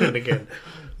mistake again and again.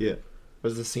 Yeah.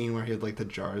 Was the scene where he had, like, the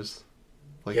jars?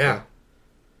 Like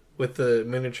with the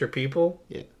miniature people?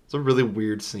 Yeah. It's a really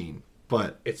weird scene.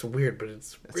 But it's weird, but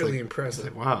it's really impressive.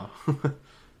 It's like, wow. And,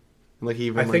 like, he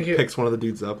even picks one of the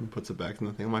dudes up and puts it back in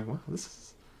the thing. I'm like, wow, this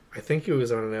is... I think it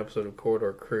was on an episode of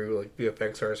Corridor Crew, like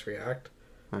VFX Artists React.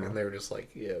 And they were just like,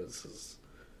 yeah, this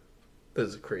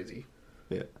is crazy.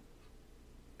 Yeah.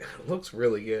 It looks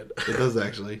really good. It does,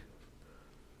 actually.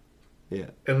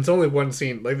 Yeah. And it's only one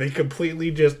scene. Like, they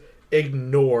completely just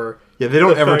ignore... Yeah, they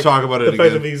don't ever talk about it again. The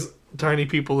fact that these tiny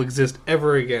people exist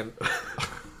ever again.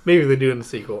 Maybe they do in the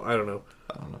sequel. I don't know.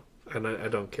 And I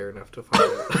don't care enough to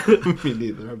find out. Me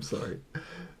neither. I'm sorry.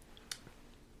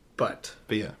 But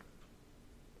yeah.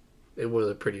 It was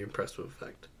a pretty impressive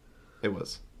effect. It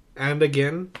was. And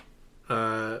again,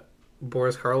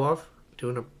 Boris Karloff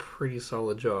doing a pretty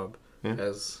solid job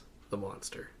as the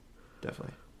monster.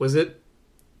 Definitely. Was it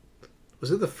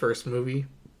Was it the first movie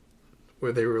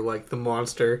where they were like the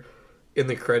monster in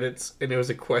the credits and it was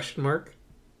a question mark?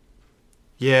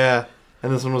 Yeah,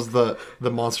 and this one was the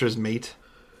monster's mate.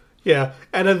 Yeah,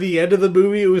 and at the end of the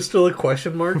movie, it was still a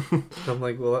question mark. I'm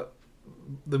like, well,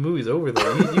 the movie's over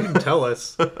there. You can tell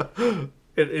us.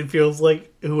 It feels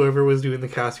like whoever was doing the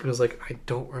casting was like, I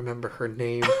don't remember her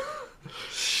name.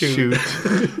 Shoot.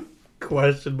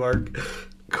 Question mark.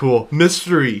 Cool.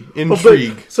 Mystery.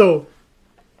 Intrigue. Oh, so,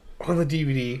 on the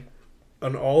DVD,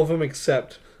 on all of them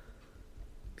except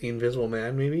The Invisible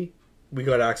Man, maybe, we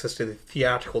got access to the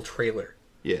theatrical trailer.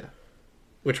 Yeah.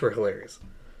 Which were hilarious.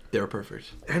 They were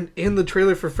perfect. And in the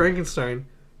trailer for Frankenstein,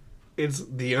 it's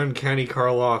the uncanny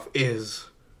Karloff is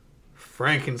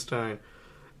Frankenstein.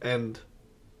 And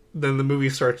then the movie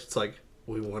starts, it's like,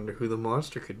 we wonder who the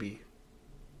monster could be.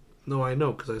 No, I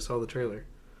know, because I saw the trailer.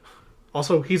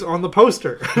 Also, he's on the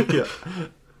poster. Yeah.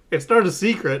 It's not a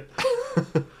secret.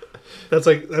 That's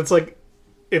like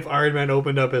if Iron Man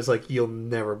opened up as like, you'll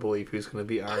never believe who's going to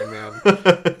be Iron Man.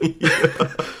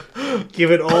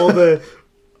 Give it all the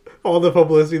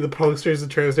publicity, the posters, the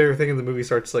trailers, everything, and the movie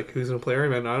starts like, who's going to play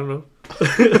Iron Man? I don't know.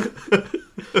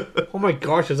 Oh my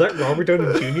gosh, is that Robert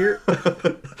Downey Jr.?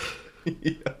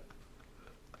 Yeah.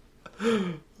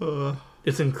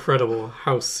 It's incredible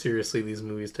how seriously these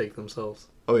movies take themselves.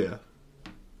 Oh yeah.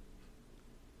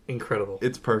 Incredible.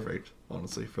 It's perfect,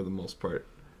 honestly, for the most part.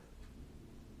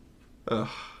 Yeah,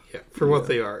 for what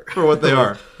they are. For what they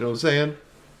are. You know what I'm saying?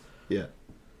 Yeah.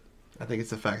 I think it's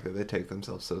the fact that they take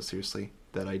themselves so seriously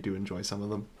that I do enjoy some of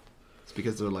them. It's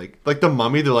because they're like The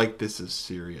Mummy, they're like, this is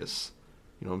serious.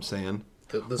 You know what I'm saying?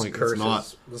 This like, curse it's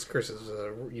not. This curse is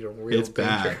real It's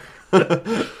danger.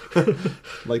 bad.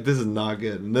 Like, this is not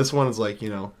good. And this one is like,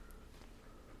 the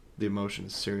emotion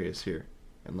is serious here.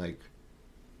 And like,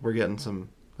 we're getting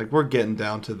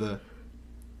down to the,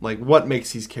 like, what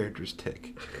makes these characters tick.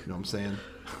 You know what I'm saying?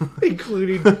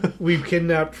 Including, we've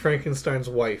kidnapped Frankenstein's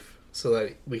wife so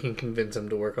that we can convince him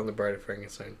to work on the Bride of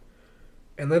Frankenstein.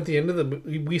 And at the end of the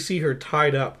movie, we see her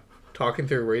tied up, talking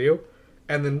through a radio,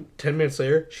 and then 10 minutes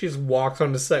later, she just walks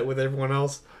on the set with everyone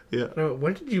else. Yeah. And I went,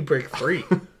 when did you break free?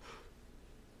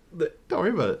 Don't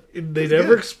worry about it. They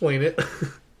never explain it.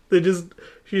 She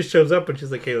just shows up and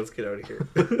she's like, hey, let's get out of here.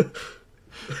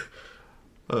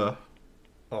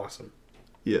 Awesome.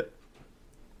 Yeah.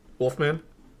 Wolfman?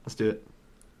 Let's do it.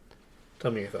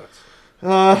 Tell me your thoughts.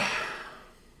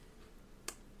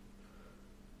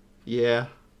 Yeah.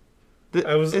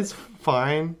 It's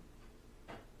fine.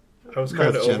 I was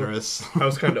kind of generous. I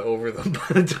was kind of over them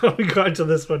by the time we got to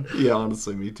this one. Yeah,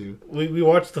 honestly, me too. We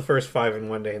watched the first 5 in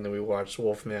one day, and then we watched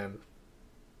Wolfman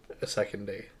a second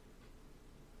day.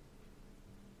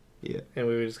 Yeah. And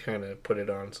we would just kind of put it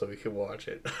on so we could watch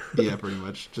it. Yeah, pretty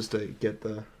much. Just to get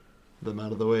them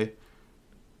out of the way.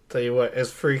 Tell you what,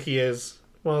 as freaky as...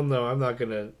 Well, no, I'm not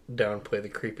going to downplay the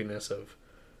creepiness of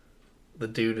the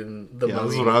dude in the movie. Yeah,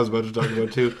 that's what I was about to talk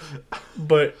about, too.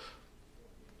 But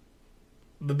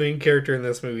the main character in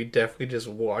this movie definitely just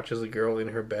watches a girl in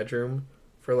her bedroom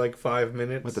for like 5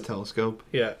 minutes. With the telescope?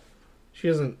 Yeah. She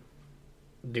doesn't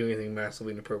do anything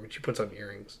massively inappropriate. She puts on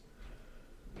earrings.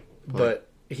 But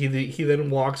he then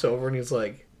walks over and he's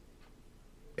like,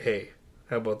 hey,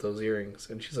 how about those earrings?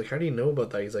 And she's like, how do you know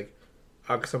about that? He's like,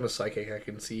 oh, because I'm a psychic. I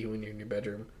can see you when you're in your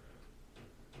bedroom.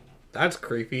 That's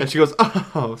creepy. And she goes,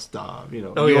 oh, stop.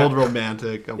 Old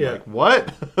romantic. I'm like,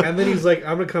 what? And then he's like,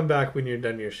 I'm going to come back when you're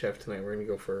done your shift tonight. We're going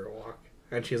to go for a walk.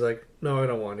 And she's like, no, I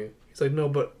don't want to. He's like, no,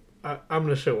 but I'm going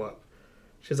to show up.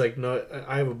 She's like, no,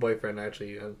 I have a boyfriend,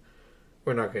 actually, and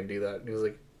we're not going to do that. And he's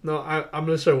like, no, I'm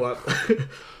going to show up.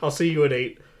 I'll see you at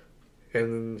 8.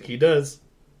 And he does.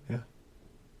 Yeah.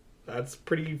 That's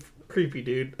pretty creepy,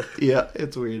 dude. Yeah,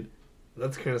 it's weird.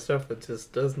 That's the kind of stuff that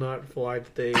just does not fly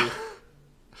today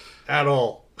at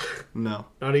all. No.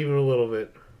 Not even a little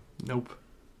bit. Nope.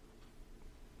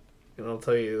 And I'll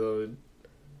tell you, though, it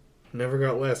never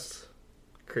got less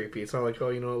creepy. It's not like,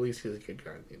 at least he's a good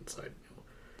guy on the inside.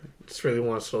 Just really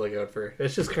wants to look out for her.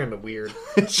 It's just kind of weird.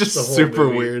 It's just super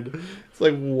weird. It's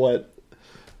like, what?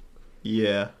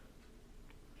 Yeah.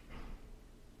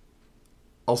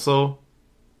 Also,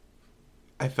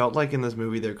 I felt like in this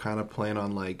movie they're kind of playing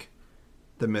on, like,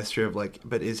 the mystery of, like,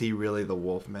 but is he really the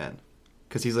Wolfman?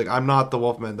 Because he's like, I'm not the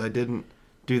Wolfman. I didn't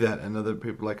do that. And other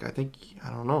people are like, I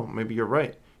don't know. Maybe you're right.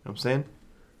 You know what I'm saying?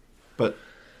 But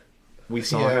we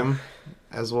saw him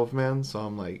as Wolfman, so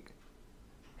I'm like...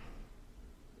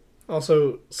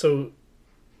 Also, so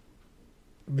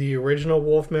the original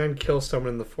Wolfman kills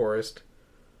someone in the forest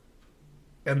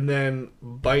and then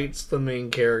bites the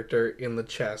main character in the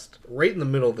chest, right in the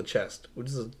middle of the chest, which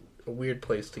is a weird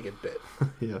place to get bit.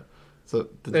 Yeah. So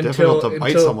it's difficult to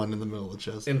bite someone in the middle of the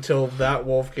chest. Until that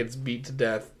wolf gets beat to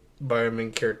death by a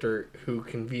main character who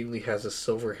conveniently has a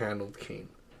silver-handled cane.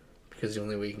 Because the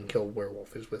only way you can kill a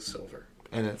werewolf is with silver.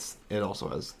 And it also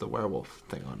has the werewolf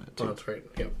thing on it, too. Oh, that's right,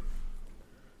 yep.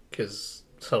 Because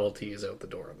subtlety is out the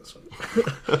door on this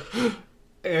one.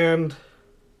 And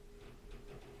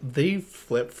they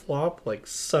flip-flop like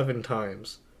 7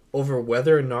 times over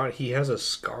whether or not he has a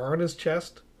scar on his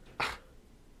chest.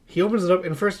 He opens it up,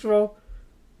 and first of all,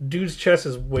 dude's chest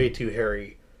is way too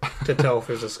hairy to tell if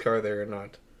there's a scar there or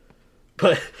not.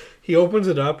 But he opens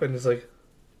it up, and he's like,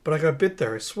 but I got bit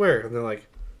there, I swear. And they're like,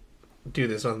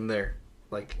 dude, there's nothing there.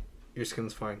 Like, your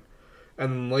skin's fine.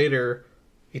 And then later,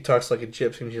 he talks like a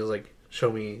gypsy, and she's like,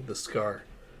 show me the scar.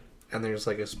 And there's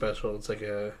like a special, it's like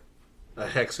a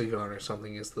hexagon or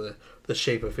something is the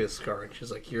shape of his scar. And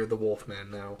she's like, you're the wolf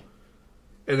man now.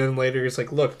 And then later, he's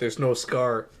like, look, there's no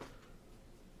scar.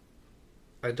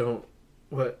 I don't...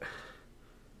 What?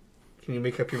 Can you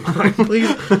make up your mind, please?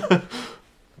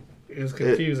 It was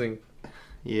confusing.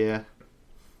 Yeah.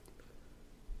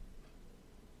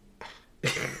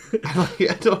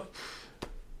 I don't...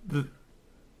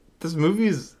 This movie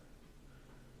is...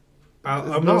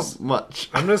 I'm not much.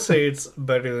 I'm going to say it's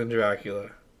better than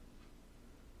Dracula.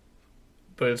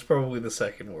 But it's probably the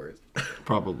second worst.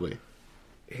 Probably.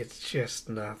 It's just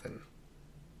nothing.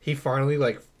 He finally,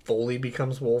 like, fully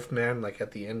becomes Wolfman, like,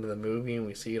 at the end of the movie, and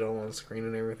we see it all on screen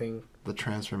and everything. The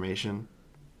transformation.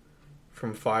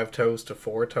 From 5 toes to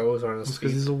 4 toes on his feet.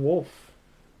 Because he's a wolf.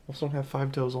 Wolves don't have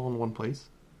 5 toes all in one place.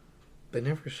 They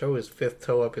never show his 5th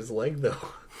toe up his leg, though.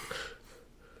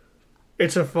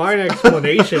 It's a fine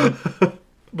explanation,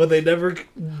 but they never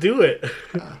do it.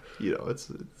 You know,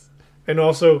 it's... And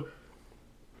also...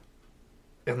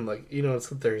 And, like, you know,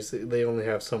 they only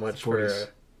have so much for...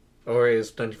 or it's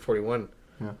 1941.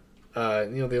 Yeah.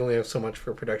 You know, they only have so much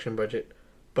for a production budget.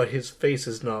 But his face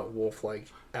is not wolf-like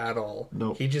at all.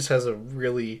 No. He just has a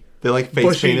really... They, like,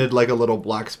 face painted, like, a little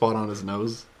black spot on his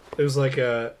nose. It was like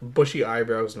bushy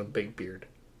eyebrows and a big beard.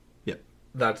 Yep.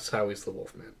 That's how he's the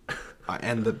Wolfman.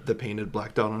 And the painted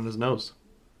black dot on his nose.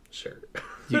 Sure.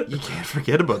 You can't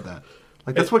forget about that.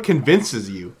 Like, that's what convinces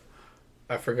you.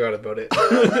 I forgot about it.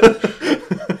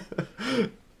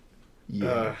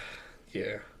 Yeah.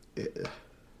 Yeah.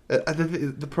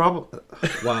 The problem...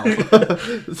 Wow.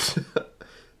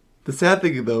 The sad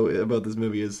thing, though, about this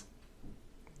movie is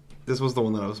this was the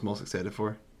one that I was most excited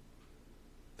for.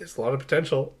 There's a lot of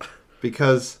potential.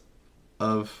 Because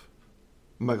of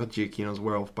Michael Giacchino's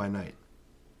Werewolf by Night,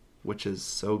 which is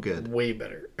so good. Way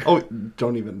better. Oh,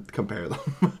 don't even compare them.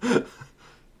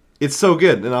 It's so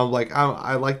good, and I'm like,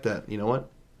 I like that. You know what?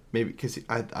 Maybe because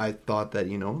I thought that,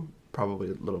 you know, probably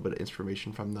a little bit of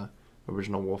inspiration from the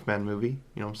original Wolfman movie.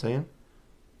 You know what I'm saying?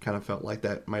 Kind of felt like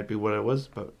that might be what it was,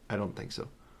 but I don't think so.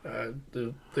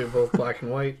 They're both black and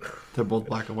white. They're both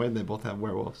black and white, and they both have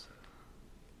werewolves.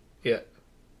 Yeah.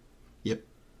 Yep.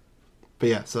 But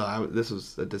yeah, so this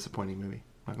was a disappointing movie.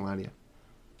 I'm not gonna lie to you.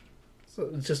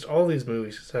 So just all these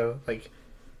movies, just how, like,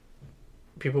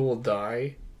 people will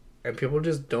die, and people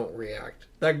just don't react.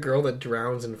 That girl that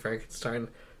drowns in Frankenstein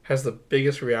has the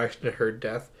biggest reaction to her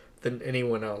death than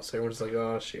anyone else. Everyone's like,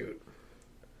 oh, shoot.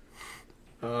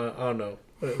 Oh, no.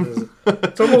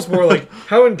 It's almost more like,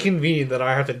 how inconvenient that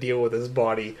I have to deal with this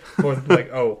body, more than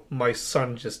like, oh, my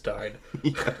son just died.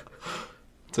 Yeah.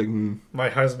 It's like... My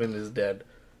husband is dead.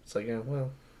 It's like, yeah,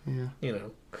 well, yeah, you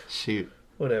know. Shoot.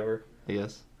 Whatever. I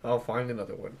guess. I'll find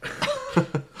another one.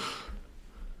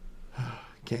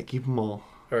 Can't keep them all.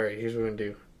 Alright, here's what we're going to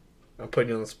do. I'm putting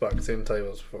you on the spot because I didn't tell you what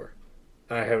it was before.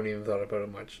 I haven't even thought about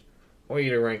it much. I want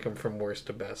you to rank them from worst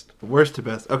to best. Worst to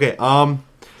best. Okay,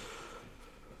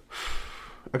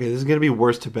 okay, this is going to be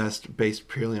worst to best based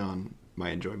purely on my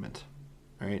enjoyment.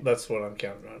 Alright? That's what I'm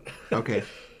counting on. Okay.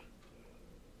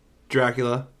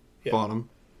 Dracula, yeah. Bottom.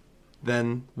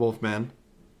 Then Wolfman.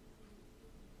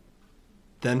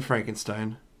 Then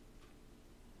Frankenstein.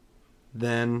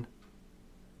 Then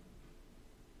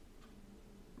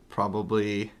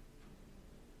probably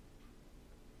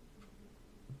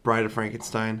Bride of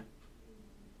Frankenstein.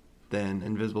 Then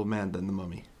Invisible Man. Then The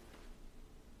Mummy.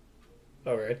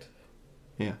 Alright.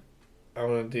 Yeah. I'm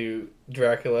going to do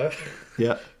Dracula.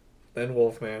 Yeah. Then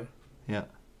Wolfman. Yeah.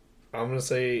 I'm going to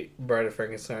say Bride of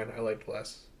Frankenstein I liked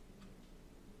less.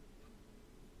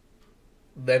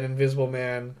 Then Invisible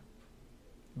Man.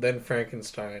 Then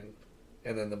Frankenstein.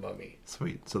 And then The Mummy.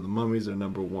 Sweet. So The Mummies are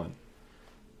number 1.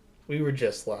 We were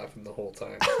just laughing the whole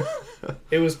time.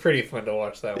 It was pretty fun to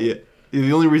watch that one. Yeah.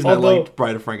 The only reason I liked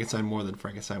Bride of Frankenstein more than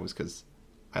Frankenstein was because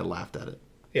I laughed at it.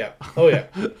 Yeah. Oh, yeah.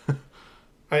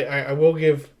 I will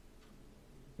give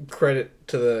credit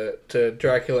to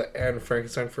Dracula and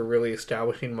Frankenstein for really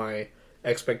establishing my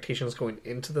expectations going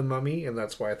into The Mummy, and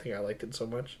that's why I think I liked it so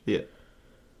much. Yeah.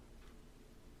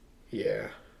 Yeah.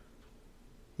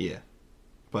 Yeah.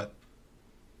 But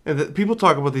people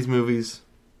talk about these movies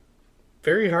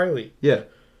very highly. Yeah.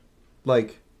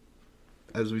 Like,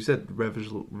 as we said,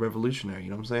 revolutionary, you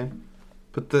know what I'm saying?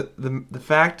 But the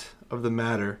fact of the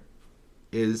matter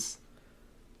is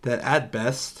that at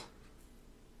best,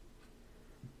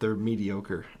 they're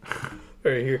mediocre.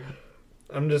 Right here.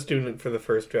 I'm just doing it for the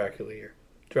first Dracula here.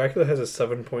 Dracula has a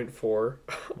 7.4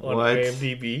 on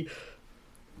IMDb.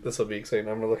 This will be exciting.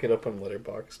 I'm going to look it up on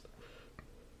Letterboxd.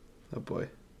 Oh boy.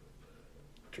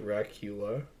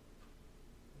 Dracula.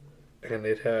 And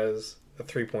it has a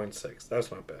 3.6.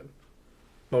 That's not bad.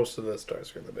 Most of the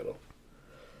stars are in the middle.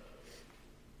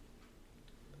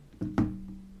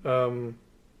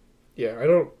 Yeah, I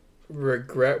don't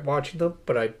regret watching them,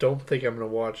 but I don't think I'm going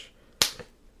to watch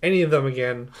any of them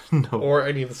again. No. Or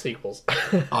any of the sequels.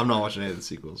 I'm not watching any of the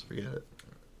sequels. Forget it.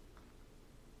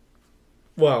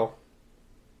 Well,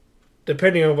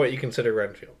 depending on what you consider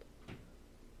Renfield.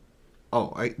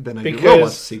 Oh, then I will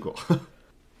watch the sequel.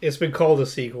 It's been called a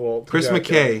sequel. Chris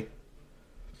McKay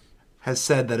has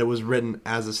said that it was written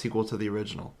as a sequel to the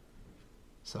original.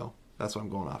 So, that's what I'm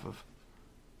going off of.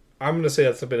 I'm going to say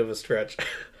that's a bit of a stretch.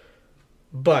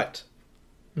 But,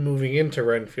 moving into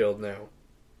Renfield now,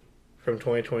 from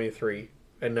 2023,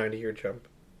 a 90-year jump.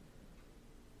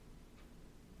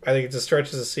 I think it's a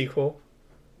stretch as a sequel,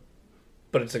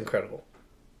 but it's incredible.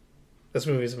 This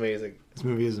movie is amazing. This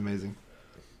movie is amazing.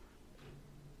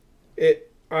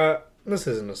 This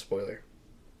isn't a spoiler.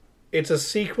 It's a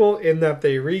sequel in that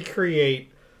they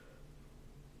recreate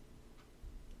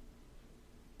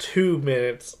 2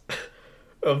 minutes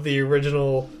of the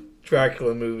original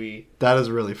Dracula movie. That is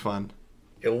really fun.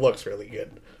 It looks really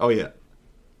good. Oh, yeah.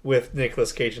 With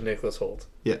Nicolas Cage and Nicholas Hoult.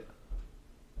 Yeah.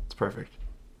 It's perfect.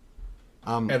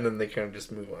 And then they kind of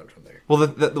just move on from there. Well,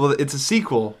 it's a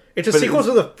sequel. It's a sequel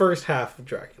to the first half of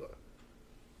Dracula.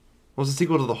 Well, it's a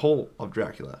sequel to the whole of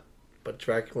Dracula. But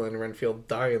Dracula and Renfield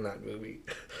die in that movie.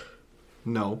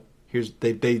 No.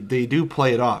 They do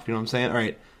play it off, you know what I'm saying? All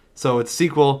right. So it's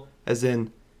sequel as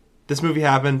in this movie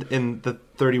happened in the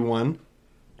 31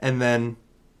 and then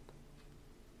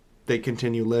they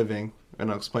continue living, and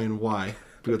I'll explain why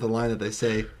with the line that they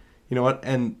say, you know what?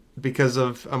 And because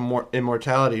of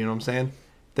immortality, you know what I'm saying?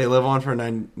 They live on for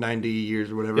 90 years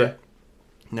or whatever. Yeah.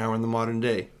 Now we're in the modern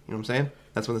day. You know what I'm saying?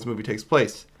 That's when this movie takes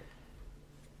place.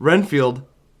 Renfield,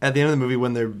 at the end of the movie,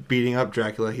 when they're beating up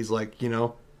Dracula, he's like, you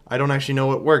know, I don't actually know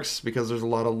what works because there's a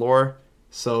lot of lore.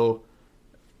 So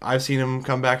I've seen him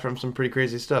come back from some pretty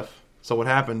crazy stuff. So what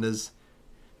happened is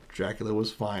Dracula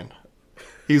was fine.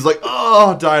 He's like,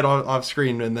 oh, died off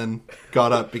screen and then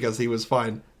got up because he was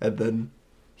fine and then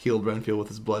healed Renfield with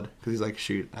his blood because he's like,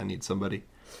 shoot, I need somebody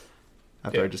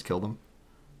after I just killed him.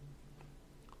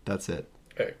 That's it.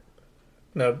 Okay.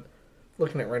 Now,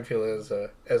 looking at Renfield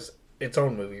as its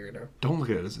own movie right now. Don't look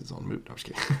at it as its own movie. No, I'm just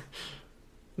kidding.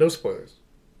 No spoilers.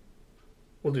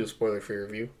 We'll do a spoiler-free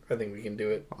review. I think we can do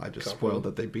it. I just spoiled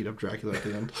that they beat up Dracula at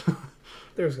the end.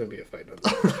 There's going to be a fight on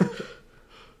that.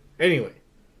 Anyway.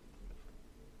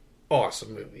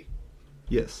 Awesome movie.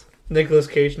 Yes. Nicolas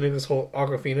Cage, Nicholas Hoult,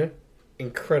 Awkwafina.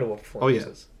 Incredible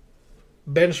performances. Oh,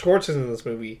 yeah. Ben Schwartz is in this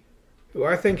movie, who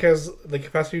I think has the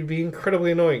capacity to be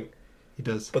incredibly annoying. He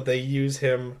does. But they use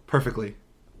him perfectly.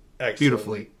 Excellently.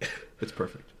 Beautifully. It's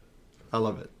perfect. I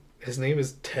love it. His name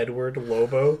is Tedward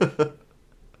Lobo.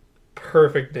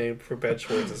 Perfect name for Ben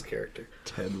Schwartz's character.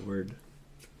 Tedward.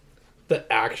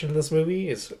 The action in this movie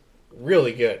is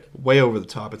really good. Way over the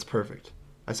top. It's perfect.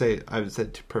 I've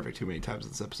said perfect too many times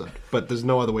in this episode, but there's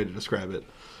no other way to describe it.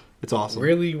 It's awesome.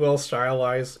 Really well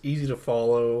stylized, easy to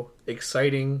follow,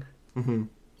 exciting, a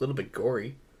little bit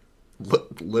gory.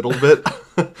 Little bit?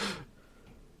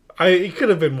 It could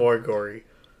have been more gory.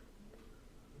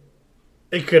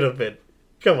 It could have been.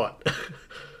 Come on.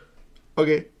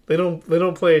 Okay. They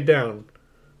don't play it down,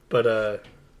 but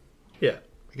yeah.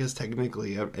 I guess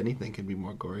technically anything can be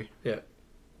more gory. Yeah.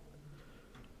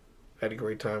 I had a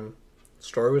great time.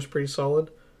 Story was pretty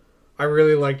solid. I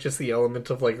really like just the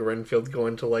element of like Renfield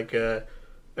going to like a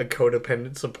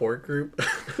codependent support group.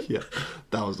 Yeah,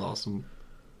 that was awesome.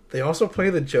 They also play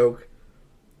the joke.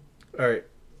 All right,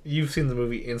 you've seen the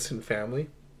movie Instant Family.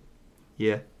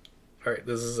 Yeah. All right,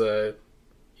 this is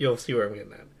you'll see where I'm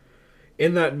getting at.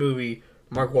 In that movie,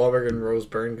 Mark Wahlberg and Rose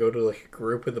Byrne go to like a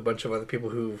group with a bunch of other people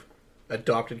who've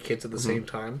adopted kids at the same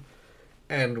time,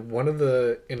 and one of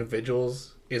the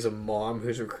individuals is a mom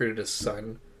who's recruited a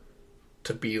son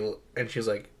to be, and she's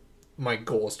like, my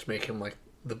goal is to make him like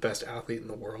the best athlete in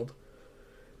the world.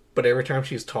 But every time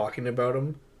she's talking about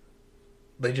him,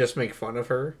 they just make fun of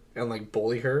her and like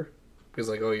bully her because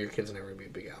like, oh, your kid's never gonna be a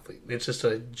big athlete. And it's just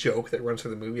a joke that runs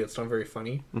through the movie. It's not very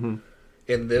funny. Mm-hmm.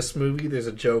 In this movie, there's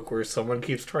a joke where someone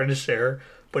keeps trying to share,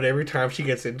 but every time she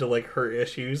gets into like her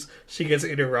issues, she gets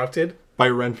interrupted by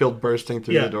Renfield bursting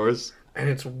through the doors, and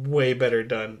it's way better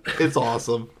done. It's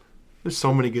awesome. There's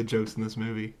so many good jokes in this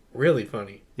movie. Really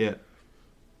funny. Yeah.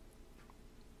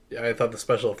 Yeah, I thought the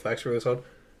special effects were really fun.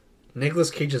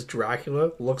 Nicolas Cage's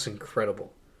Dracula looks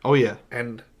incredible. Oh yeah,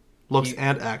 and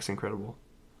and acts incredible.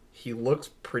 He looks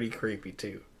pretty creepy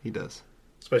too. He does,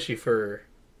 especially for.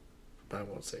 I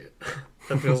won't say it.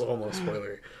 That feels almost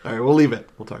spoilery. All right, we'll leave it.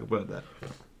 We'll talk about that.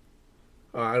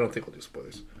 I don't think we'll do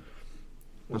spoilers.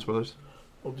 No spoilers.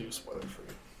 We'll do spoilers for you.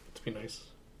 To be nice.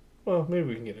 Well, maybe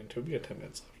we can get into it. We got 10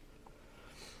 minutes left.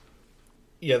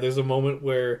 Yeah, there's a moment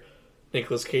where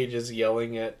Nicolas Cage is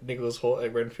yelling at Nicholas Hoult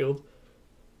at Renfield,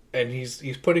 and he's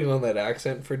putting on that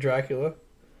accent for Dracula.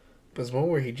 But there's a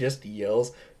moment where he just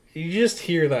yells. You just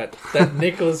hear that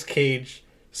Nicolas Cage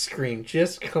scream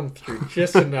just come through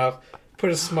just enough,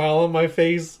 put a smile on my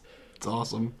face. It's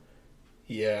awesome.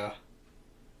 Yeah.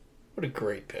 What a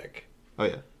great pick. Oh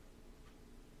yeah.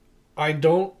 I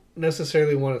don't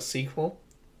necessarily want a sequel,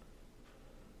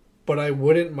 but I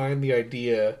wouldn't mind the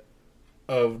idea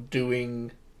of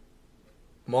doing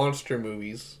monster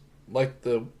movies like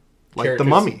the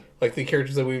Mummy, like the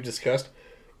characters that we've discussed,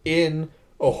 in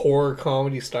a horror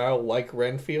comedy style like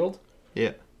Renfield.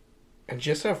 Yeah. And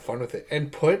just have fun with it.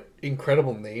 And put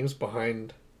incredible names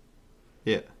behind.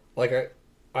 Yeah. Like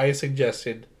I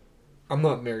suggested, I'm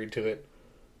not married to it,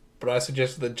 but I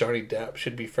suggested that Johnny Depp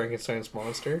should be Frankenstein's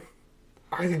monster.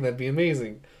 I think that'd be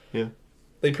amazing. Yeah.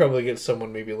 They'd probably get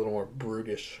someone maybe a little more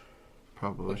brutish.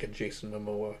 Probably. Like a Jason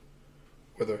Momoa.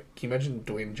 Can you imagine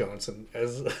Dwayne Johnson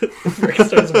as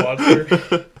Frankenstein's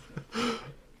monster?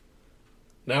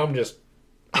 Now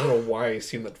I don't know why I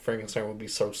assumed that Frankenstein would be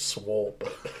so swole,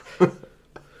 but...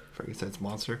 Frankenstein's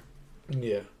monster?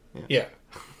 Yeah. Oh my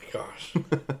gosh.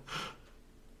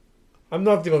 I'm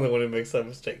not the only one who makes that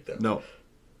mistake, though. No.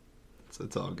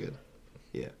 It's all good.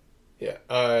 Yeah. Yeah.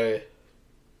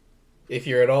 If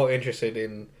you're at all interested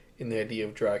in the idea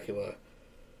of Dracula,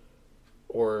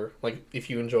 or like if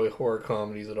you enjoy horror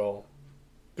comedies at all,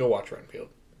 go watch Renfield.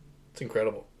 It's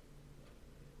incredible.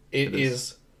 It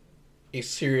is a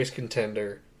serious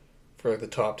contender for the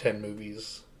top 10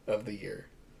 movies of the year.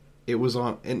 It was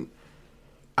on, and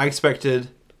I expected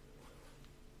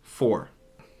 4,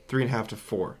 3.5 to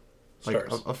 4. Like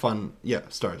Stars. a fun,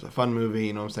 stars. A fun movie,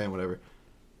 you know what I'm saying, whatever.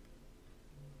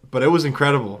 But it was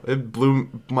incredible. It blew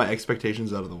my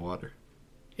expectations out of the water.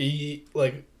 I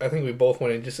think we both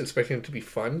went in just expecting it to be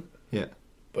fun. Yeah.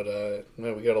 But,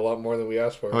 no, we got a lot more than we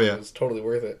asked for. Oh, yeah. It was totally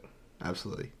worth it.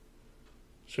 Absolutely.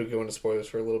 Should we go into spoilers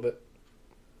for a little bit?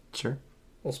 Sure.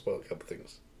 We'll spoil a couple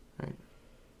things.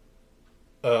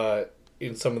 Right.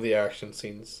 In some of the action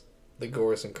scenes, the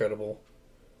gore is incredible.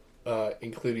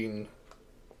 Including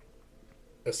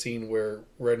a scene where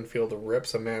Renfield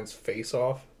rips a man's face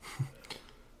off.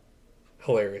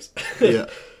 Hilarious. Yeah.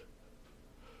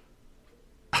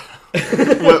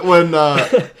 when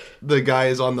the guy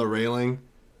is on the railing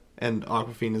and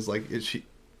Aquafina is like,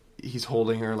 he's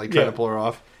holding her, like trying to pull her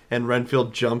off, and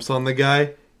Renfield jumps on the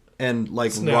guy and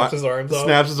like snaps his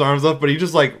arms off, but he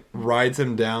just like rides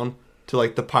him down to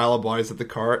like the pile of bodies at the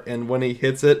car, and when he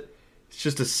hits it, it's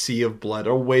just a sea of blood,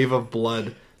 a wave of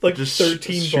blood, like just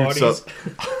 13 bodies.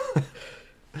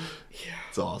 Yeah,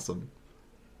 it's awesome.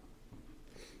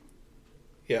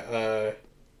 Yeah,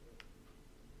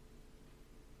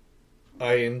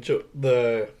 I enjoy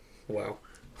wow.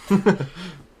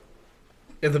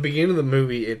 At the beginning of the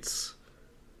movie, it's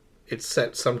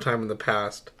set sometime in the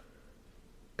past,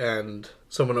 and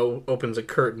someone opens a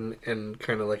curtain and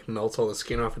kind of like melts all the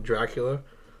skin off of Dracula.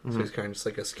 Mm-hmm. So he's kind of just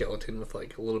like a skeleton with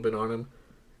like a little bit on him.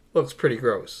 Looks pretty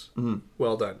gross. Mm-hmm.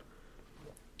 Well done.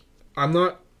 I'm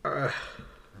not...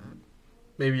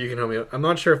 maybe you can help me out. I'm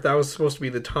not sure if that was supposed to be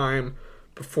the time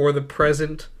before the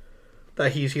present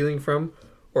that he's healing from,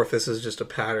 or if this is just a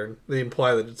pattern. They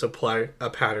imply that it's a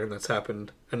pattern that's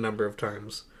happened a number of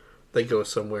times. They go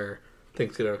somewhere,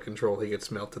 things get out of control, he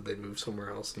gets melted, they move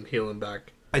somewhere else and heal him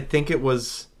back. I think it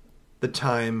was the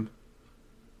time,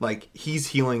 like, he's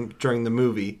healing during the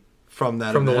movie from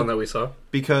that From event. the one that we saw?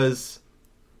 Because,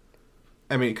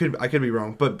 I mean, I could be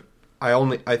wrong, but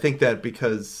I think that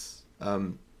because,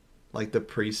 like, the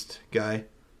priest guy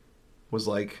was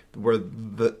like,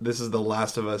 this is the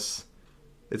last of us,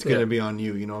 it's going to be on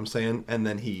you, you know what I'm saying? And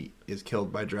then he is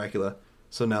killed by Dracula,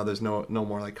 so now there's no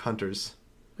more, like, hunters.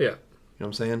 Yeah. You know know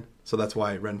what I'm saying? So that's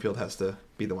why Renfield has to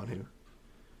be the one who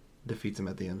defeats him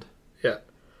at the end. Yeah.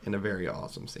 In a very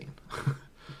awesome scene.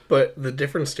 But the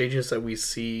different stages that we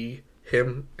see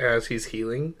him as he's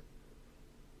healing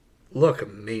look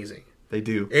amazing. They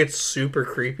do. It's super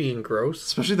creepy and gross.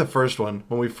 Especially the first one.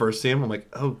 When we first see him, I'm like,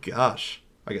 oh gosh.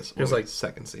 I guess There's like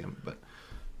second see him, but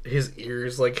his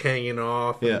ears like hanging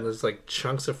off, yeah. and there's like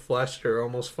chunks of flesh that are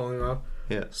almost falling off.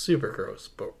 Yeah. Super gross,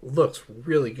 but looks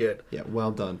really good. Yeah,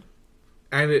 well done.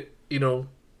 And it, in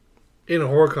a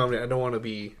horror comedy, I don't want to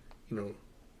be,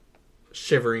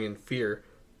 shivering in fear,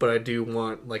 but I do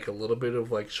want like a little bit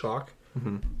of like shock,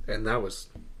 and that was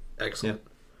excellent. Yeah.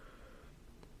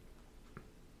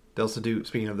 They also do,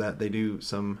 speaking of that, they do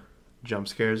some jump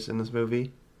scares in this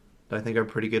movie that I think are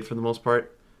pretty good for the most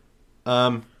part.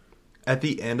 At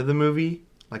the end of the movie,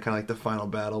 like kind of like the final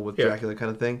battle with Dracula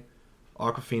kind of thing,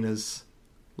 Awkwafina's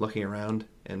looking around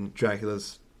and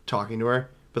Dracula's talking to her,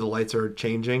 but the lights are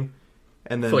changing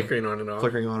and then flickering on and off.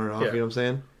 You know what I'm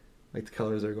saying? Like the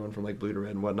colors are going from like blue to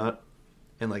red and whatnot.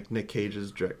 And like Nick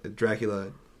Cage's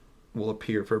Dracula will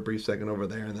appear for a brief second over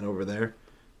there and then over there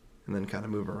and then kind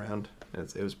of move around.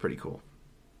 It was pretty cool.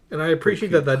 And I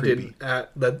appreciate that creepy.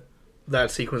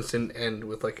 that sequence didn't end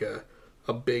with like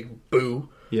a big boo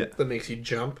that makes you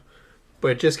jump,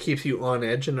 but it just keeps you on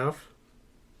edge enough,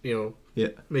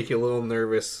 make you a little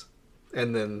nervous,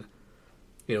 and then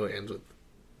it ends with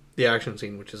the action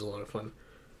scene, which is a lot of fun.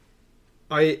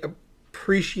 I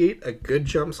appreciate a good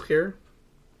jump scare,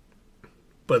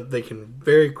 but they can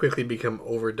very quickly become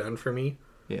overdone for me.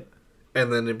 Yeah.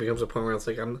 And then it becomes a point where it's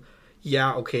like,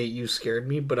 okay, you scared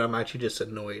me, but I'm actually just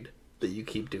annoyed that you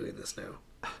keep doing this now.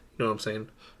 You know what I'm saying?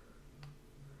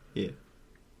 Yeah.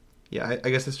 Yeah, I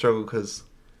guess I struggle because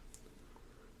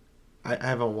I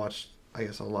haven't watched, I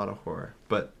guess, a lot of horror,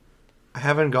 but I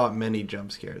haven't got many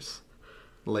jump scares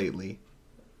lately,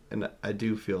 and I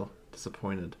do feel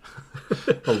disappointed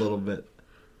a little bit.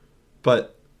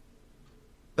 But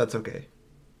that's okay.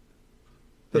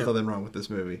 There's nothing wrong with this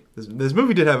movie. This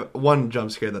movie did have one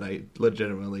jump scare that I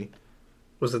legitimately...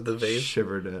 Was it the vase?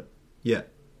 Shivered at. Yeah.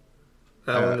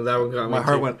 That one got me. My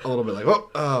heart went a little bit like,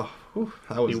 whew,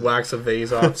 that was you wax a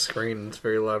vase off screen. It's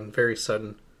very loud and very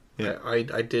sudden. Yeah. I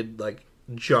did like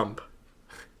jump.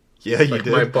 Yeah, you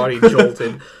did. My body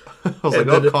jolted. I was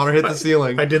like, Connor hit the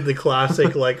ceiling. I did the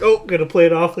classic, like, gonna play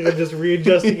it off like I'm just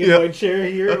readjusting in my chair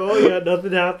here. Oh yeah,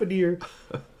 nothing happened here.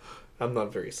 I'm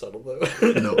not very subtle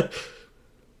though. No.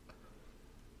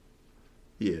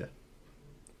 Yeah.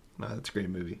 No, that's a great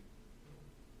movie.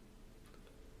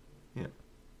 Yeah.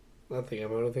 I think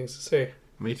I'm out of things to say.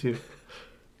 Me too.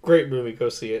 Great movie. Go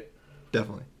see it.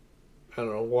 Definitely. I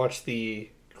don't know. Watch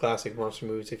the classic monster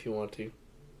movies if you want to.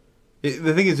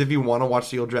 The thing is, if you want to watch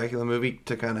the old Dracula movie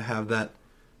to kind of have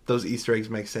those Easter eggs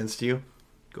make sense to you,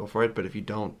 go for it. But if you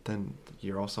don't, then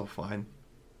you're also fine.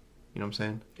 You know what I'm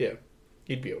saying? Yeah.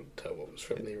 You'd be able to tell what was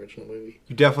from the original movie.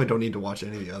 You definitely don't need to watch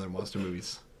any of the other monster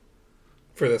movies.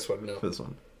 For this one, no. For this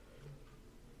one.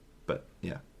 But,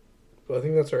 yeah. Well, I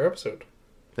think that's our episode.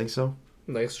 Think so?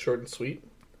 Nice, short, and sweet.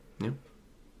 Yeah.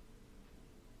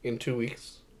 In 2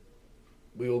 weeks,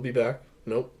 we will be back.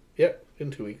 Nope. Yeah,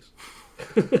 in 2 weeks.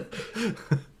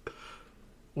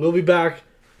 We'll be back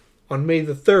on May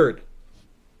the 3rd,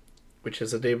 which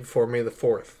is the day before May the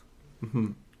 4th.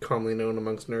 Mm-hmm. Commonly known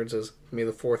amongst nerds as May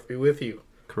the 4th be with you.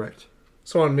 Correct.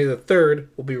 So on May the 3rd,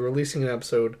 we'll be releasing an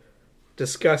episode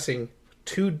discussing,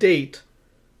 to date,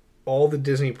 all the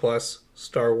Disney Plus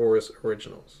Star Wars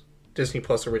originals. Disney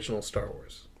Plus original Star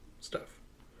Wars stuff.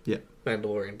 Yeah.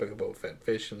 Mandalorian, Book of Boba Fett,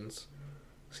 Visions,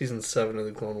 Season 7 of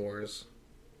the Clone Wars,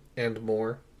 and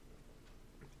more.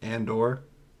 Andor.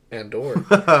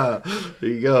 There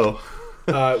you go.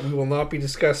 We will not be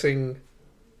discussing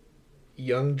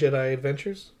Young Jedi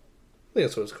Adventures. I think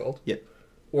that's what it's called. Yeah.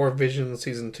 Or Vision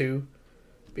Season 2,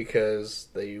 because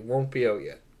they won't be out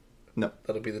yet. No.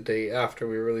 That'll be the day after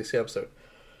we release the episode.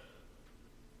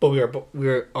 But we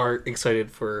are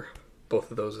excited for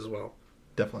both of those as well.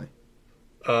 Definitely.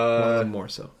 One of them more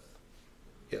so.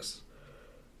 Yes.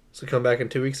 So come back in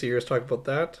 2 weeks to hear us talk about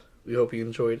that. We hope you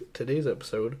enjoyed today's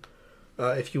episode.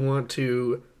 If you want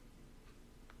to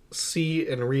see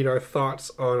and read our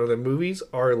thoughts on other movies,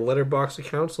 our Letterboxd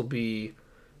accounts will be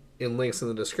in links in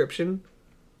the description.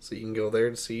 So you can go there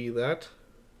to see that.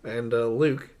 And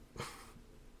Luke,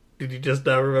 did you just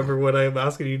now remember what I am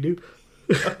asking you to do?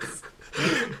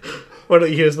 Why don't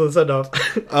you hear us on the send off?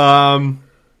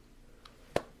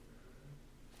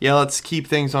 Yeah, let's keep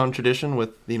things on tradition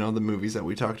with, the movies that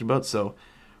we talked about. So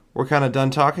we're kind of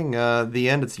done talking. The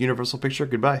end, it's the Universal Picture.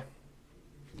 Goodbye.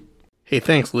 Hey,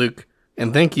 thanks, Luke.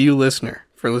 And thank you, listener,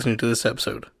 for listening to this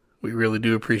episode. We really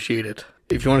do appreciate it.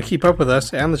 If you want to keep up with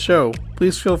us and the show,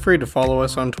 please feel free to follow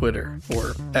us on Twitter,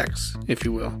 or X, if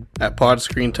you will, at Pod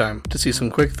Screen Time to see some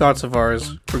quick thoughts of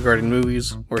ours regarding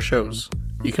movies or shows.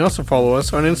 You can also follow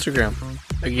us on Instagram,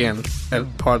 again,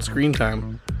 at Pod Screen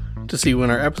Time, to see when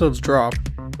our episodes drop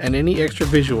and any extra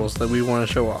visuals that we want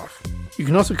to show off. You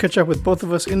can also catch up with both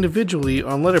of us individually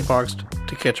on Letterboxd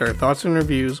to catch our thoughts and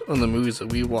reviews on the movies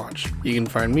that we watch. You can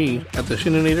find me at The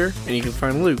Shininator, and you can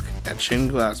find Luke at Shin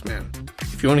Glassman.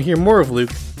 If you want to hear more of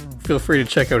Luke, feel free to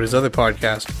check out his other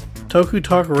podcast, Toku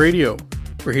Talk Radio,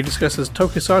 where he discusses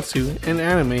tokusatsu and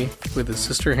anime with his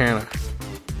sister Hannah.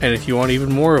 And if you want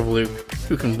even more of Luke,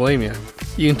 who can blame you?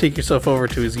 You can take yourself over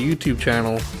to his YouTube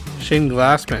channel, Shin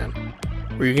Glassman,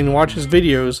 where you can watch his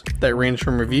videos that range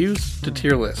from reviews to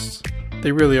tier lists.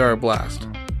 They really are a blast.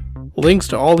 Links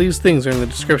to all these things are in the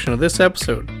description of this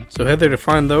episode, so head there to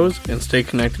find those and stay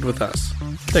connected with us.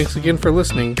 Thanks again for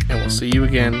listening, and we'll see you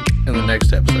again in the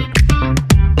next episode.